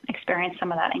and experience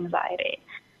some of that anxiety.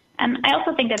 And I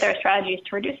also think that there are strategies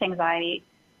to reduce anxiety,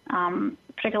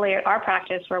 particularly at our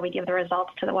practice where we give the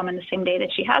results to the woman the same day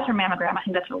that she has her mammogram. I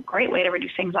think that's a great way to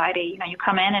reduce anxiety. You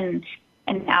come in and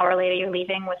an hour later you're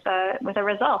leaving with a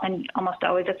result, and almost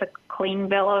always it's a clean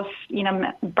bill of,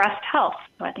 breast health.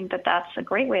 So I think that that's a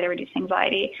great way to reduce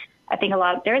anxiety. I think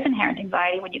there is inherent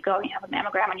anxiety when you go and you have a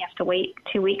mammogram and you have to wait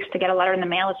 2 weeks to get a letter in the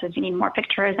mail that says you need more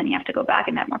pictures, and you have to go back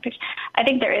and have more pictures. I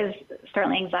think there is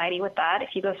certainly anxiety with that.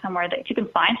 If you go somewhere if you can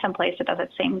find some place that does it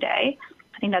same day,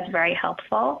 I think that's very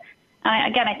helpful.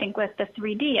 Again, I think with the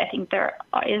 3D, I think there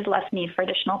is less need for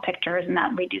additional pictures, and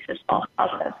that reduces false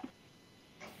positives.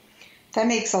 That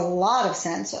makes a lot of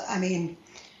sense. I mean,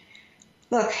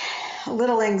 look, a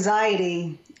little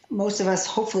anxiety, most of us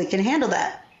hopefully can handle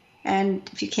that. And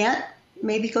if you can't,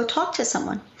 maybe go talk to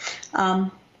someone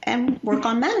and work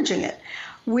on managing it.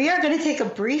 We are going to take a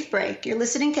brief break. You're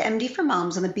listening to MD for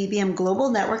Moms on the BBM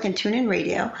Global Network and TuneIn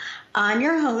Radio. I'm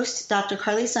your host, Dr.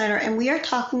 Carly Snyder, and we are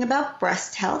talking about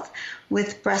breast health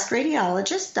with breast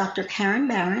radiologist, Dr. Karen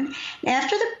Barron.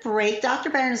 After the break,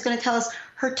 Dr. Barron is going to tell us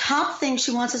her top thing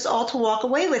she wants us all to walk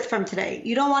away with from today.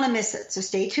 You don't want to miss it, so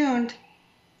stay tuned.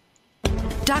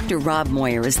 Dr. Rob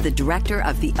Moyer is the director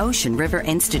of the Ocean River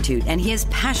Institute, and he is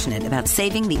passionate about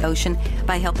saving the ocean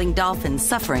by helping dolphins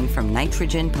suffering from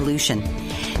nitrogen pollution.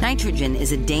 Nitrogen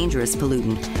is a dangerous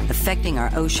pollutant affecting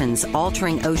our oceans,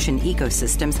 altering ocean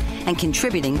ecosystems, and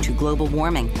contributing to global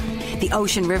warming. The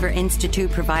Ocean River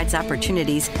Institute provides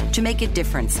opportunities to make a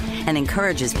difference and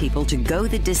encourages people to go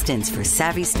the distance for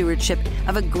savvy stewardship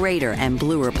of a greater and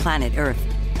bluer planet Earth.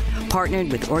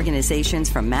 Partnered with organizations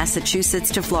from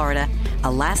Massachusetts to Florida,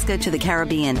 Alaska to the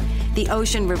Caribbean, the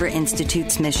Ocean River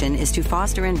Institute's mission is to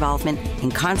foster involvement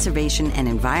in conservation and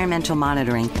environmental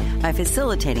monitoring by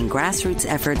facilitating grassroots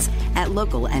efforts at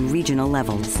local and regional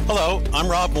levels. Hello, I'm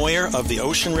Rob Moyer of the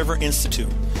Ocean River Institute.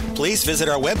 Please visit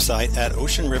our website at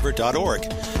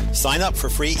oceanriver.org. Sign up for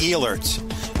free e-alerts.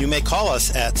 You may call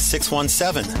us at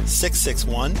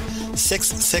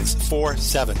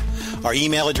 617-661-6647. Our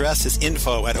email address is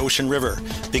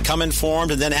info@oceanriver. Become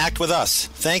informed and then act with us.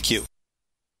 Thank you.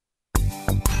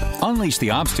 Unleash the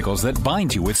obstacles that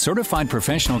bind you with certified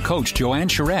professional coach Joanne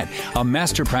Charette, a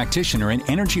master practitioner in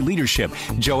energy leadership.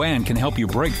 Joanne can help you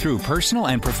break through personal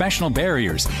and professional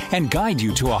barriers and guide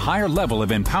you to a higher level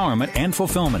of empowerment and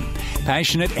fulfillment.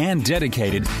 Passionate and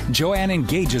dedicated, Joanne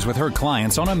engages with her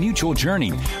clients on a mutual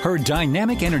journey. Her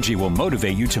dynamic energy will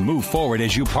motivate you to move forward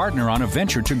as you partner on a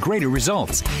venture to greater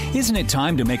results. Isn't it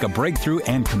time to make a breakthrough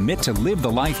and commit to live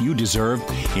the life you deserve?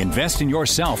 Invest in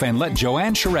yourself and let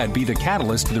Joanne Charette be the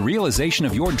catalyst to the realization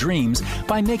of your dreams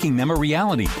by making them a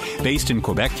reality. Based in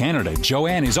Quebec, Canada,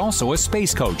 Joanne is also a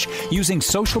space coach, using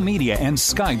social media and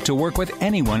Skype to work with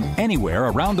anyone, anywhere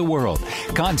around the world.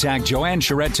 Contact Joanne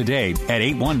Charette today at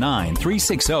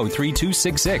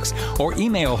 819-360-3266 or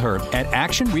email her at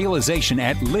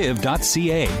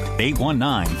actionrealization@live.ca.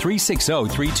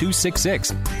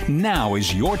 819-360-3266. Now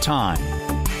is your time.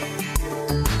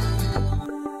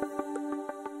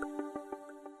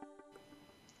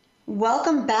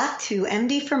 Welcome back to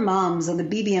MD for Moms on the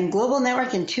BBM Global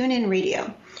Network and TuneIn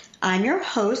Radio. I'm your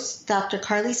host, Dr.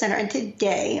 Carly Snyder, and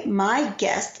today my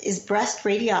guest is breast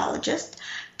radiologist,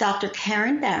 Dr.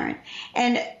 Karen Barron.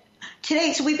 And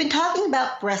today, so we've been talking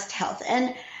about breast health.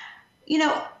 And,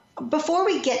 before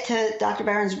we get to Dr.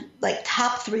 Barron's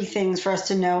top 3 things for us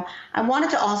to know, I wanted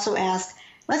to also ask,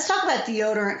 let's talk about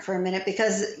deodorant for a minute,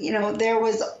 because,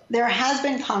 there has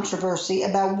been controversy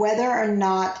about whether or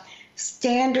not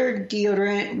standard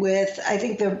deodorant with, I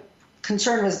think the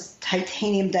concern was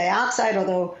titanium dioxide,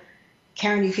 although,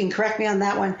 Karen, you can correct me on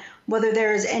that one, whether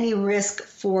there is any risk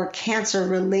for cancer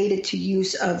related to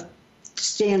use of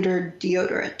standard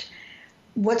deodorant.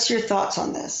 What's your thoughts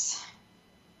on this?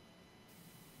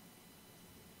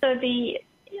 So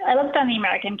I looked on the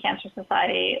American Cancer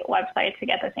Society website to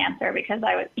get this answer because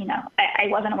I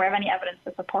wasn't aware of any evidence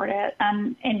to support it.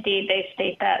 And indeed, they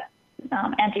state that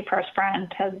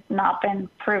antiperspirant has not been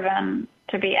proven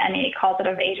to be any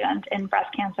causative agent in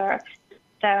breast cancer.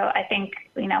 So I think,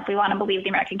 if we want to believe the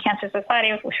American Cancer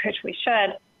Society, which we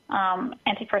should,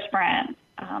 antiperspirant,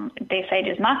 they say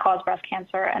does not cause breast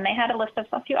cancer. And they had a list of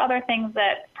a few other things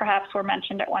that perhaps were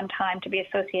mentioned at one time to be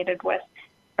associated with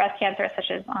breast cancer,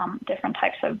 such as different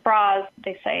types of bras.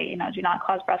 They say, do not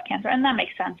cause breast cancer. And that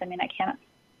makes sense. I mean, I can't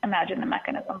imagine the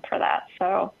mechanism for that.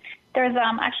 So there's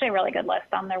actually a really good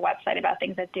list on their website about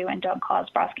things that do and don't cause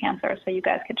breast cancer, so you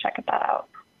guys could check that out.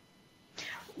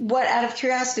 what, out of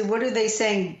curiosity, what are they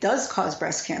saying does cause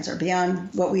breast cancer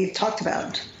beyond what we've talked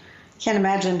about? Can't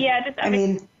imagine. Yeah, just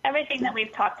everything that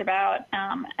we've talked about.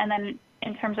 And then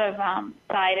in terms of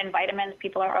diet and vitamins,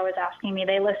 people are always asking me,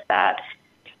 they list that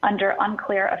under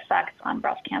unclear effects on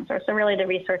breast cancer. So really the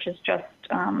research is just,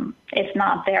 it's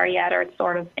not there yet, or it's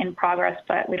sort of in progress,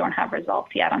 but we don't have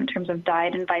results yet in terms of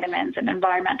diet and vitamins and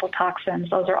environmental toxins.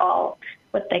 Those are all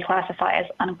what they classify as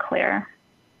unclear.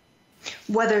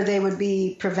 Whether they would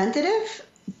be preventative,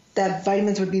 that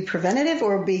vitamins would be preventative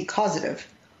or be causative?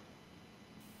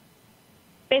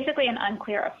 Basically an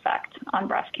unclear effect on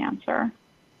breast cancer.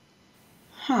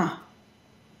 Huh.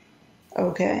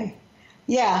 Okay.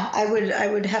 Yeah, I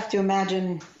would have to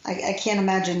imagine, I can't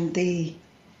imagine the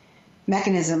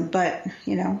mechanism, but,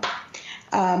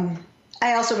 I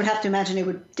also would have to imagine it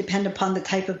would depend upon the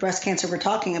type of breast cancer we're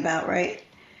talking about, right?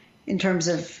 In terms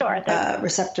of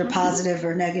receptor positive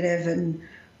or negative, and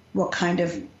what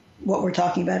we're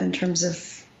talking about in terms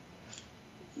of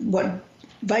what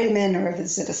vitamin, or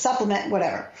is it a supplement,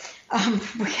 whatever.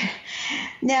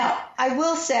 Now, I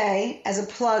will say, as a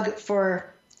plug for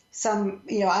some,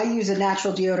 I use a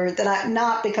natural deodorant that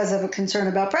not because of a concern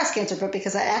about breast cancer, but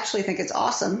because I actually think it's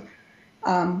awesome.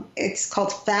 It's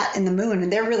called Fat in the Moon,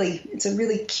 and it's a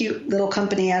really cute little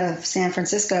company out of San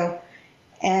Francisco,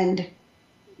 and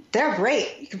they're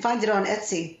great. You can find it on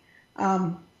Etsy.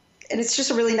 And it's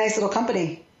just a really nice little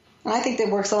company. And I think that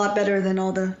works a lot better than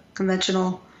all the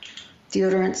conventional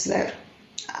deodorants that,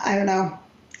 I don't know,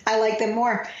 I like them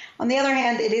more. On the other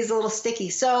hand, it is a little sticky,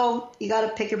 so you got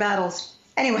to pick your battles.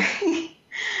 Anyway,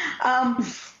 I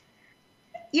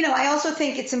also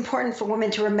think it's important for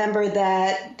women to remember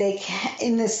that they can,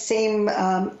 in the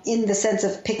sense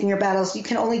of picking your battles, you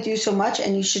can only do so much,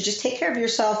 and you should just take care of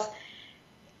yourself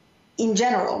in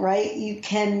general, right? You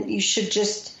should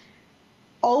just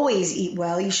always eat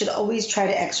well. You should always try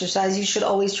to exercise. You should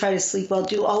always try to sleep well,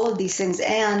 do all of these things.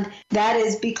 And that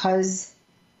is because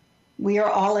we are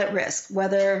all at risk,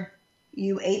 whether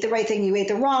you ate the right thing, you ate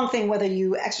the wrong thing, whether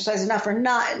you exercise enough or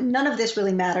not. None of this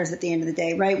really matters at the end of the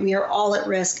day, right? We are all at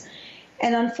risk.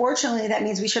 And unfortunately, that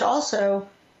means we should also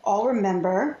all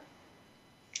remember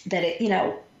that,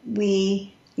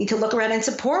 we need to look around and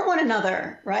support one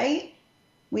another, right?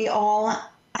 We all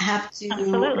have to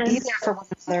be there for one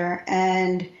another.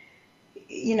 And,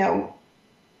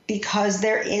 because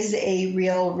there is a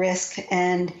real risk,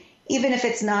 and even if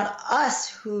it's not us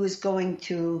who's going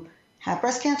to have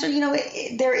breast cancer,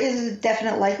 there is a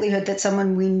definite likelihood that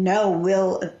someone we know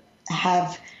will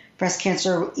have breast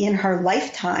cancer in her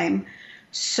lifetime.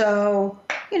 So,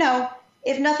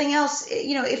 if nothing else,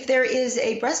 if there is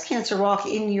a breast cancer walk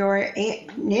in your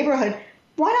neighborhood,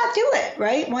 why not do it,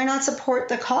 right? Why not support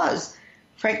the cause?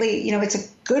 Frankly, it's a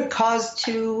good cause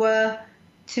to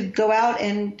go out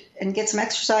and get some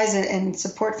exercise and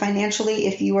support financially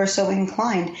if you are so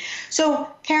inclined. So,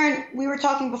 Karen, we were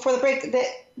talking before the break that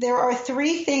there are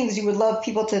 3 things you would love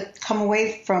people to come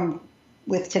away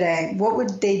with today. What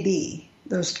would they be,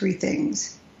 those 3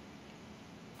 things?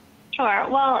 Sure.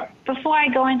 Well, before I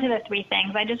go into the 3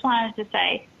 things, I just wanted to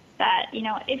say that,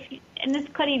 and this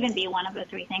could even be one of the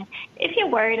 3 things, if you're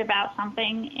worried about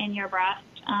something in your breast,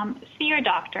 see your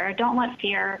doctor. Don't let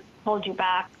fear hold you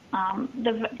back.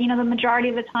 The majority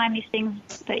of the time, these things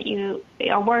that you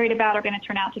are worried about are going to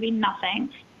turn out to be nothing.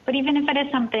 But even if it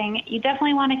is something, you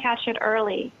definitely want to catch it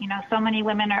early. So many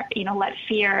women are, let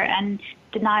fear and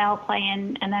denial play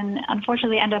in, and then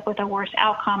unfortunately end up with a worse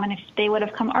outcome. And if they would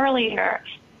have come earlier,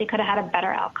 they could have had a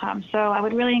better outcome. So I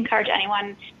would really encourage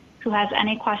anyone who has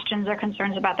any questions or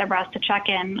concerns about their breast to check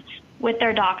in with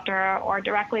their doctor or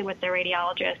directly with their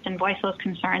radiologist and voice those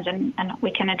concerns, and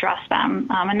we can address them.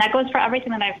 And that goes for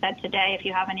everything that I've said today. If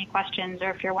you have any questions or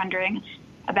if you're wondering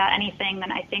about anything,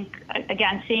 then I think,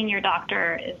 again, seeing your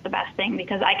doctor is the best thing,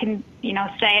 because I can,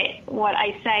 say what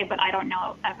I say, but I don't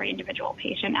know every individual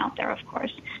patient out there, of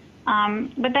course.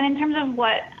 But then in terms of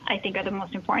what I think are the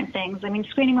most important things,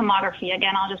 screening mammography,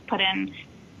 again, I'll just put in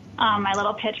my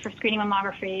little pitch for screening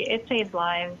mammography. It saves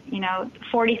lives.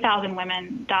 40,000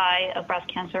 women die of breast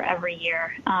cancer every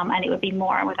year, and it would be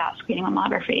more without screening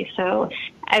mammography. So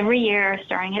every year,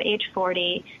 starting at age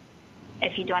 40,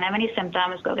 if you don't have any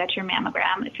symptoms, go get your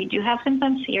mammogram. If you do have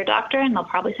symptoms, see your doctor, and they'll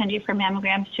probably send you for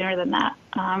mammograms sooner than that.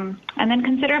 And then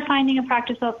consider finding a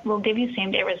practice that will give you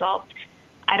same-day results.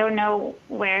 I don't know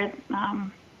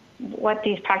what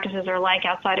these practices are like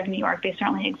outside of New York. They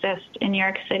certainly exist in New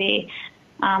York City,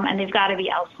 and they've got to be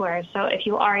elsewhere. So if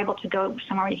you are able to go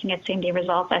somewhere where you can get same-day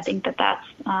results, I think that that's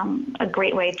a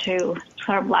great way to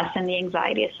sort of lessen the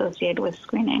anxiety associated with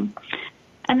screening.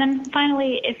 And then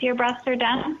finally, if your breasts are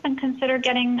dense, then consider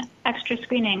getting extra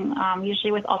screening,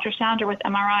 usually with ultrasound or with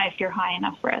MRI if you're high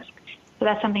enough risk. So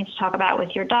that's something to talk about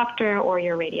with your doctor or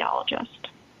your radiologist.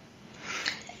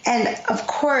 And of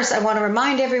course, I want to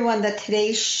remind everyone that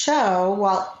today's show,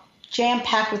 while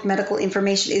jam-packed with medical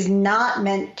information, is not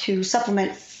meant to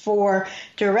supplement for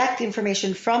direct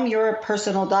information from your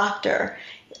personal doctor.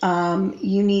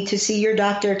 You need to see your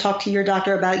doctor, talk to your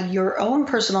doctor about your own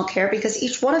personal care, because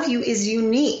each one of you is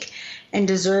unique and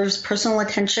deserves personal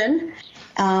attention.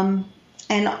 And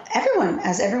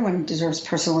everyone deserves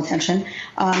personal attention.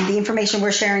 The information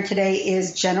we're sharing today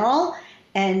is general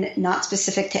and not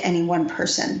specific to any one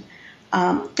person.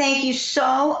 Thank you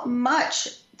so much,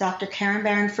 Dr. Karen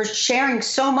Barron, for sharing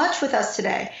so much with us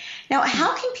today. Now,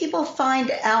 how can people find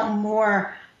out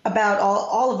more about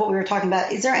all of what we were talking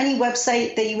about? Is there any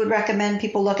website that you would recommend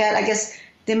people look at? I guess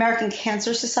the American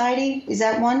Cancer Society, is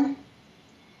that one?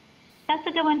 That's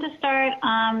a good one to start.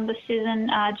 The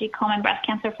Susan G. Komen Breast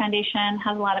Cancer Foundation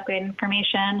has a lot of great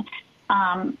information,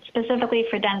 specifically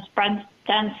for dense breast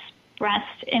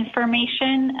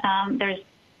information. There's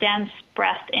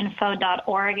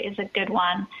densebreastinfo.org is a good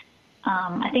one.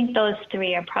 I think those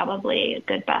three are probably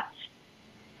good bets.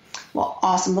 Well,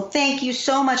 awesome. Well, thank you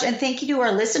so much. And thank you to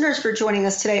our listeners for joining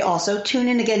us today also. Tune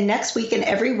in again next week and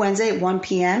every Wednesday at 1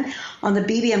 p.m. on the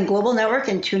BBM Global Network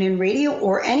and TuneIn Radio,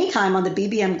 or anytime on the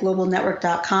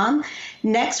bbmglobalnetwork.com.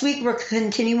 Next week, we're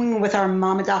continuing with our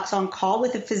Mama Docs on Call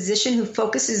with a physician who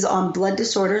focuses on blood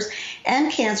disorders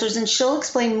and cancers, and she'll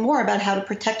explain more about how to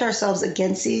protect ourselves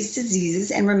against these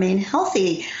diseases and remain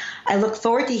healthy. I look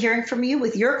forward to hearing from you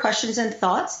with your questions and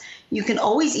thoughts. You can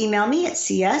always email me at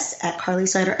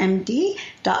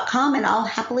cs@carlysnydermd.com, and I'll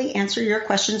happily answer your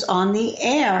questions on the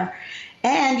air.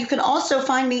 And you can also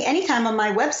find me anytime on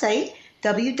my website,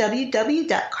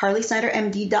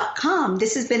 www.carlysnydermd.com.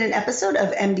 This has been an episode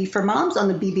of MD for Moms on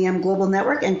the BBM Global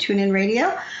Network and TuneIn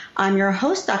Radio. I'm your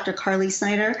host, Dr. Carly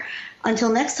Snyder. Until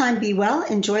next time, be well,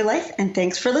 enjoy life, and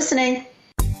thanks for listening.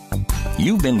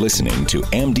 You've been listening to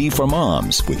MD for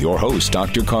Moms with your host,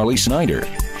 Dr. Carly Snyder.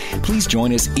 Please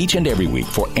join us each and every week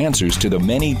for answers to the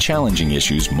many challenging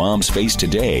issues moms face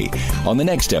today on the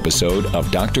next episode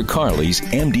of Dr. Carly's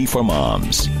MD for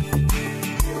Moms.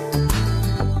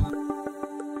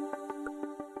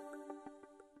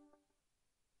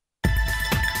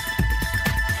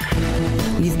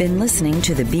 You've been listening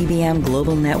to the BBM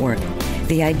Global Network.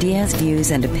 The ideas,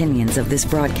 views, and opinions of this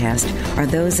broadcast are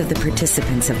those of the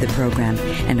participants of the program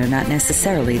and are not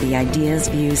necessarily the ideas,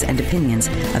 views, and opinions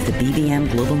of the BBM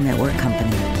Global Network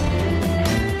Company.